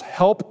separate words.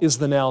 Help is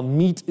the noun,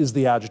 meet is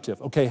the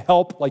adjective. Okay,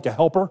 help, like a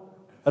helper,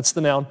 that's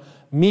the noun.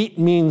 Meet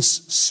means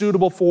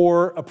suitable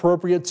for,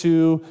 appropriate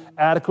to,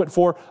 adequate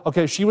for.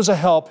 Okay, she was a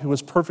help who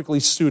was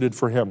perfectly suited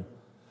for him.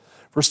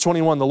 Verse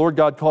 21, the Lord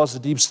God caused a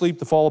deep sleep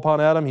to fall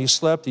upon Adam. He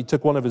slept. He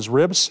took one of his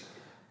ribs.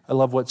 I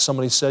love what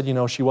somebody said. You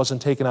know, she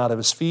wasn't taken out of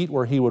his feet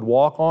where he would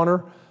walk on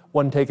her.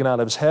 Wasn't taken out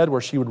of his head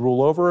where she would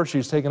rule over her. She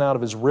was taken out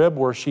of his rib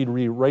where she'd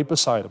be right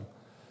beside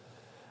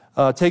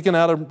him. Taken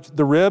out of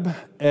the rib,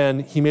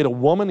 and he made a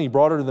woman. He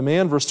brought her to the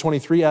man. Verse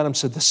 23, Adam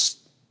said, this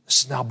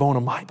is now bone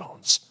of my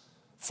bones,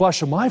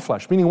 flesh of my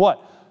flesh. Meaning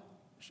what?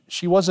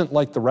 She wasn't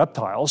like the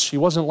reptiles. She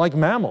wasn't like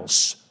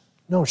mammals.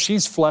 No,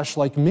 she's flesh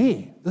like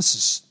me.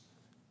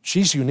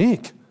 She's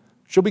unique.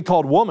 She'll be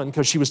called woman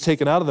because she was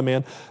taken out of the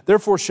man.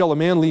 Therefore shall a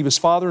man leave his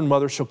father and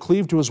mother, shall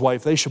cleave to his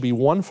wife. They shall be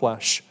one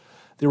flesh.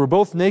 They were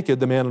both naked,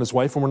 the man and his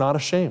wife, and were not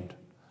ashamed.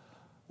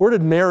 Where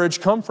did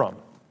marriage come from?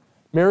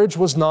 Marriage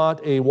was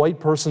not a white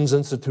person's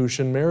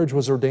institution. Marriage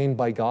was ordained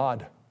by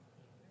God.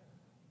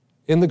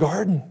 In the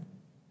garden,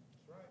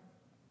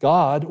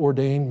 God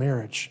ordained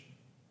marriage.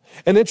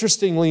 And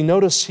interestingly,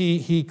 notice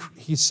he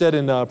said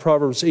in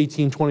Proverbs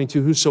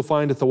 18:22, whoso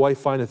findeth a wife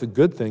findeth a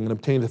good thing and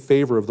obtaineth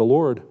favor of the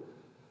Lord.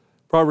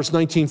 Proverbs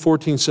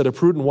 19:14 said, a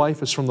prudent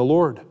wife is from the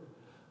Lord.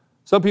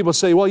 Some people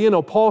say, well, you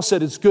know, Paul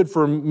said it's good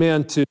for a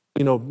man to,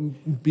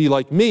 be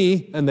like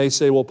me. And they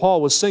say, well, Paul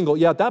was single.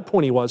 Yeah, at that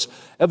point he was.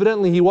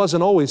 Evidently, he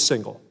wasn't always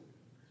single.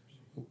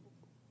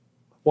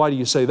 Why do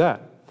you say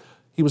that?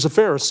 He was a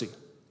Pharisee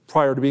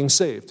prior to being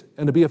saved.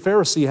 And to be a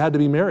Pharisee, he had to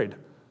be married.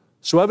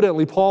 So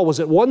evidently, Paul was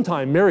at one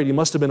time married. He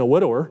must have been a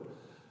widower.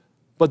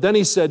 But then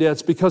he said, yeah,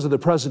 it's because of the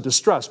present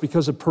distress,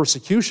 because of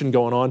persecution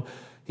going on.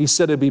 He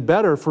said it'd be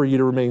better for you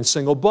to remain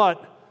single,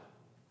 but,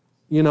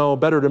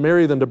 better to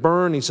marry than to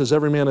burn. He says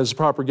every man has a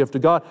proper gift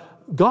of God.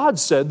 God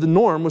said the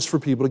norm was for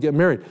people to get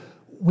married.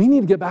 We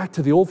need to get back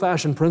to the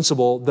old-fashioned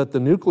principle that the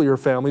nuclear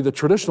family, the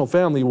traditional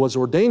family, was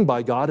ordained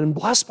by God and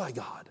blessed by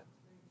God.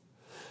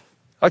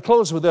 I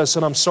close with this,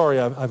 and I'm sorry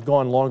I've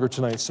gone longer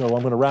tonight, so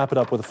I'm going to wrap it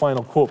up with a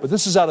final quote. But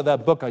this is out of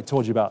that book I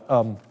told you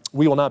about,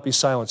 We Will Not Be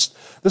Silenced.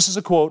 This is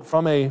a quote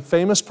from a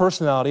famous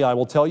personality, I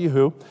will tell you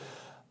who,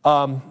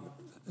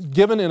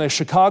 given in a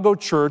Chicago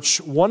church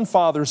one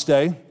Father's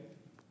Day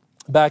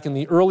back in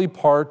the early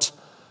part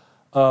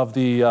of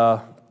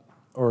the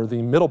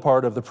middle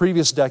part of the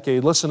previous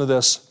decade. Listen to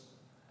this.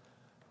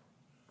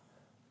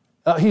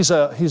 He's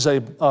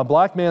a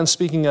black man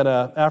speaking at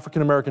an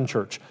African-American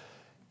church.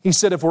 He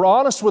said, if we're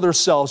honest with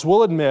ourselves,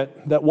 we'll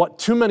admit that what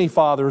too many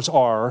fathers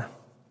are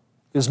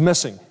is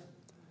missing.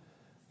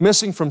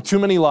 Missing from too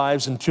many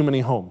lives and too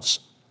many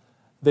homes.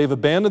 They've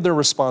abandoned their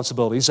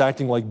responsibilities,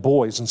 acting like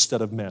boys instead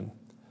of men.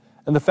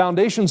 And the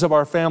foundations of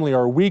our family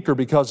are weaker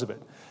because of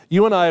it.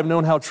 You and I have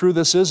known how true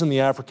this is in the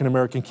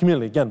African-American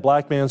community. Again,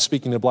 black man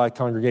speaking to a black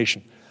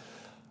congregation.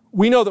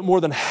 We know that more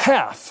than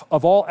half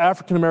of all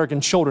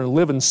African-American children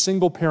live in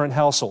single-parent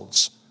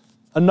households,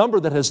 a number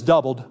that has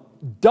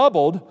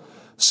doubled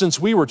since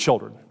we were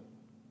children.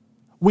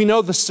 We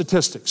know the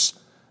statistics,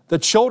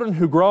 that children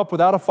who grow up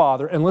without a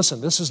father, and listen,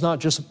 this is not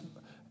just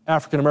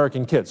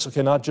African-American kids,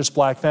 okay, not just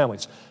black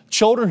families.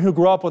 Children who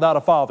grow up without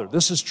a father,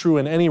 this is true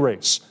in any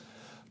race.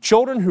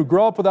 Children who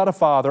grow up without a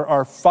father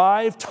are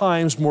 5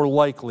 times more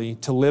likely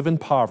to live in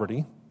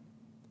poverty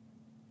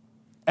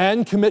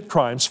and commit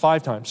crimes,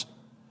 5 times.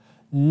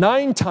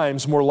 9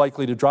 times more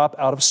likely to drop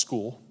out of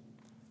school,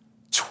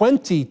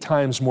 20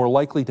 times more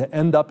likely to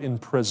end up in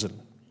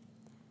prison.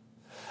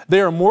 They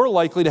are more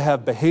likely to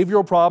have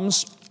behavioral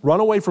problems, run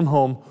away from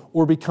home,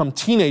 or become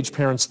teenage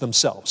parents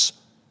themselves.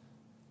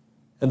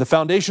 And the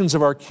foundations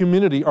of our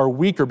community are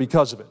weaker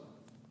because of it.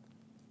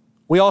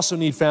 We also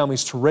need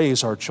families to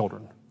raise our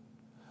children.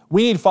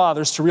 We need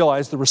fathers to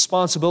realize that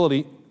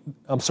responsibility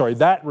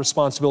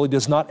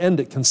does not end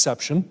at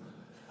conception.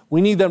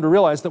 We need them to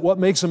realize that what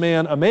makes a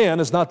man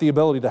is not the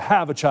ability to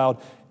have a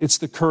child, it's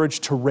the courage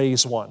to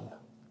raise one.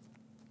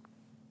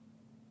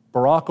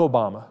 Barack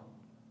Obama,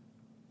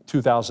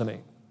 2008.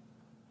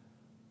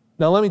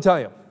 Now let me tell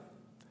you,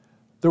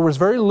 there was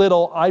very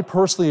little I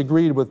personally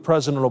agreed with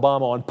President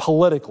Obama on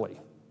politically.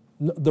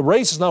 The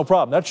race is no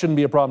problem. That shouldn't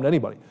be a problem to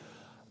anybody.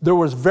 There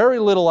was very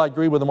little I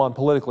agreed with him on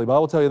politically, but I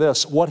will tell you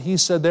this, what he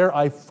said there,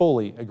 I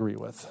fully agree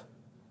with.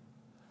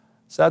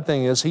 Sad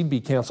thing is, he'd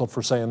be canceled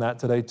for saying that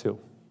today too.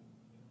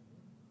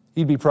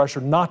 He'd be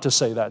pressured not to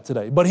say that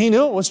today, but he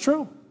knew it was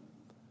true.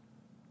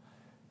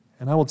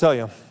 And I will tell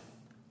you,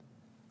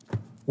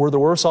 we're the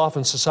worse off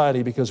in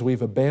society because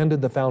we've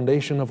abandoned the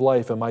foundation of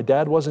life. And my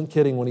dad wasn't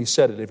kidding when he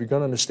said it. If you're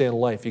going to understand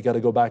life, you got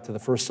to go back to the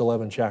first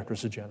 11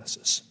 chapters of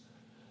Genesis.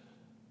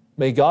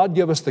 May God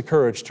give us the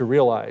courage to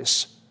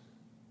realize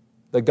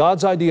that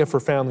God's idea for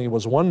family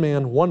was one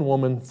man, one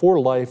woman, for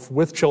life,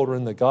 with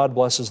children that God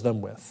blesses them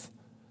with.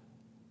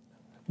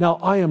 Now,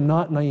 I am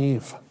not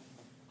naive.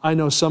 I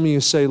know some of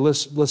you say,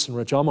 listen,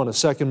 Rich, I'm on a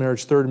second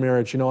marriage, third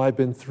marriage. I've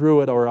been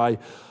through it, or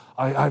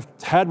I've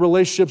had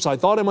relationships. I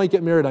thought I might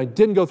get married. I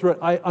didn't go through it.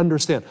 I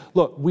understand.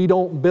 Look, we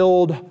don't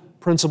build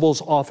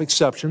principles off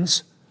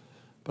exceptions.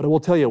 But I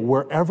will tell you,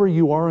 wherever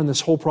you are in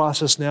this whole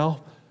process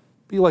now,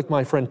 be like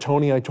my friend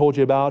Tony I told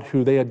you about,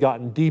 who they had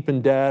gotten deep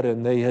in debt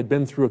and they had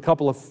been through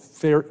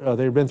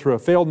a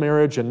failed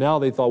marriage, and now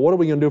they thought, what are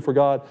we going to do for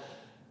God?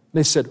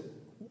 They said,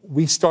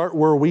 we start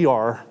where we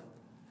are,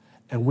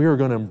 and we are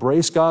going to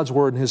embrace God's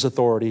word and his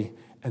authority,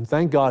 and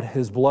thank God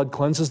his blood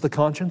cleanses the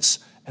conscience,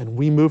 and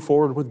we move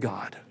forward with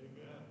God.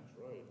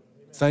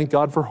 Thank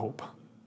God for hope.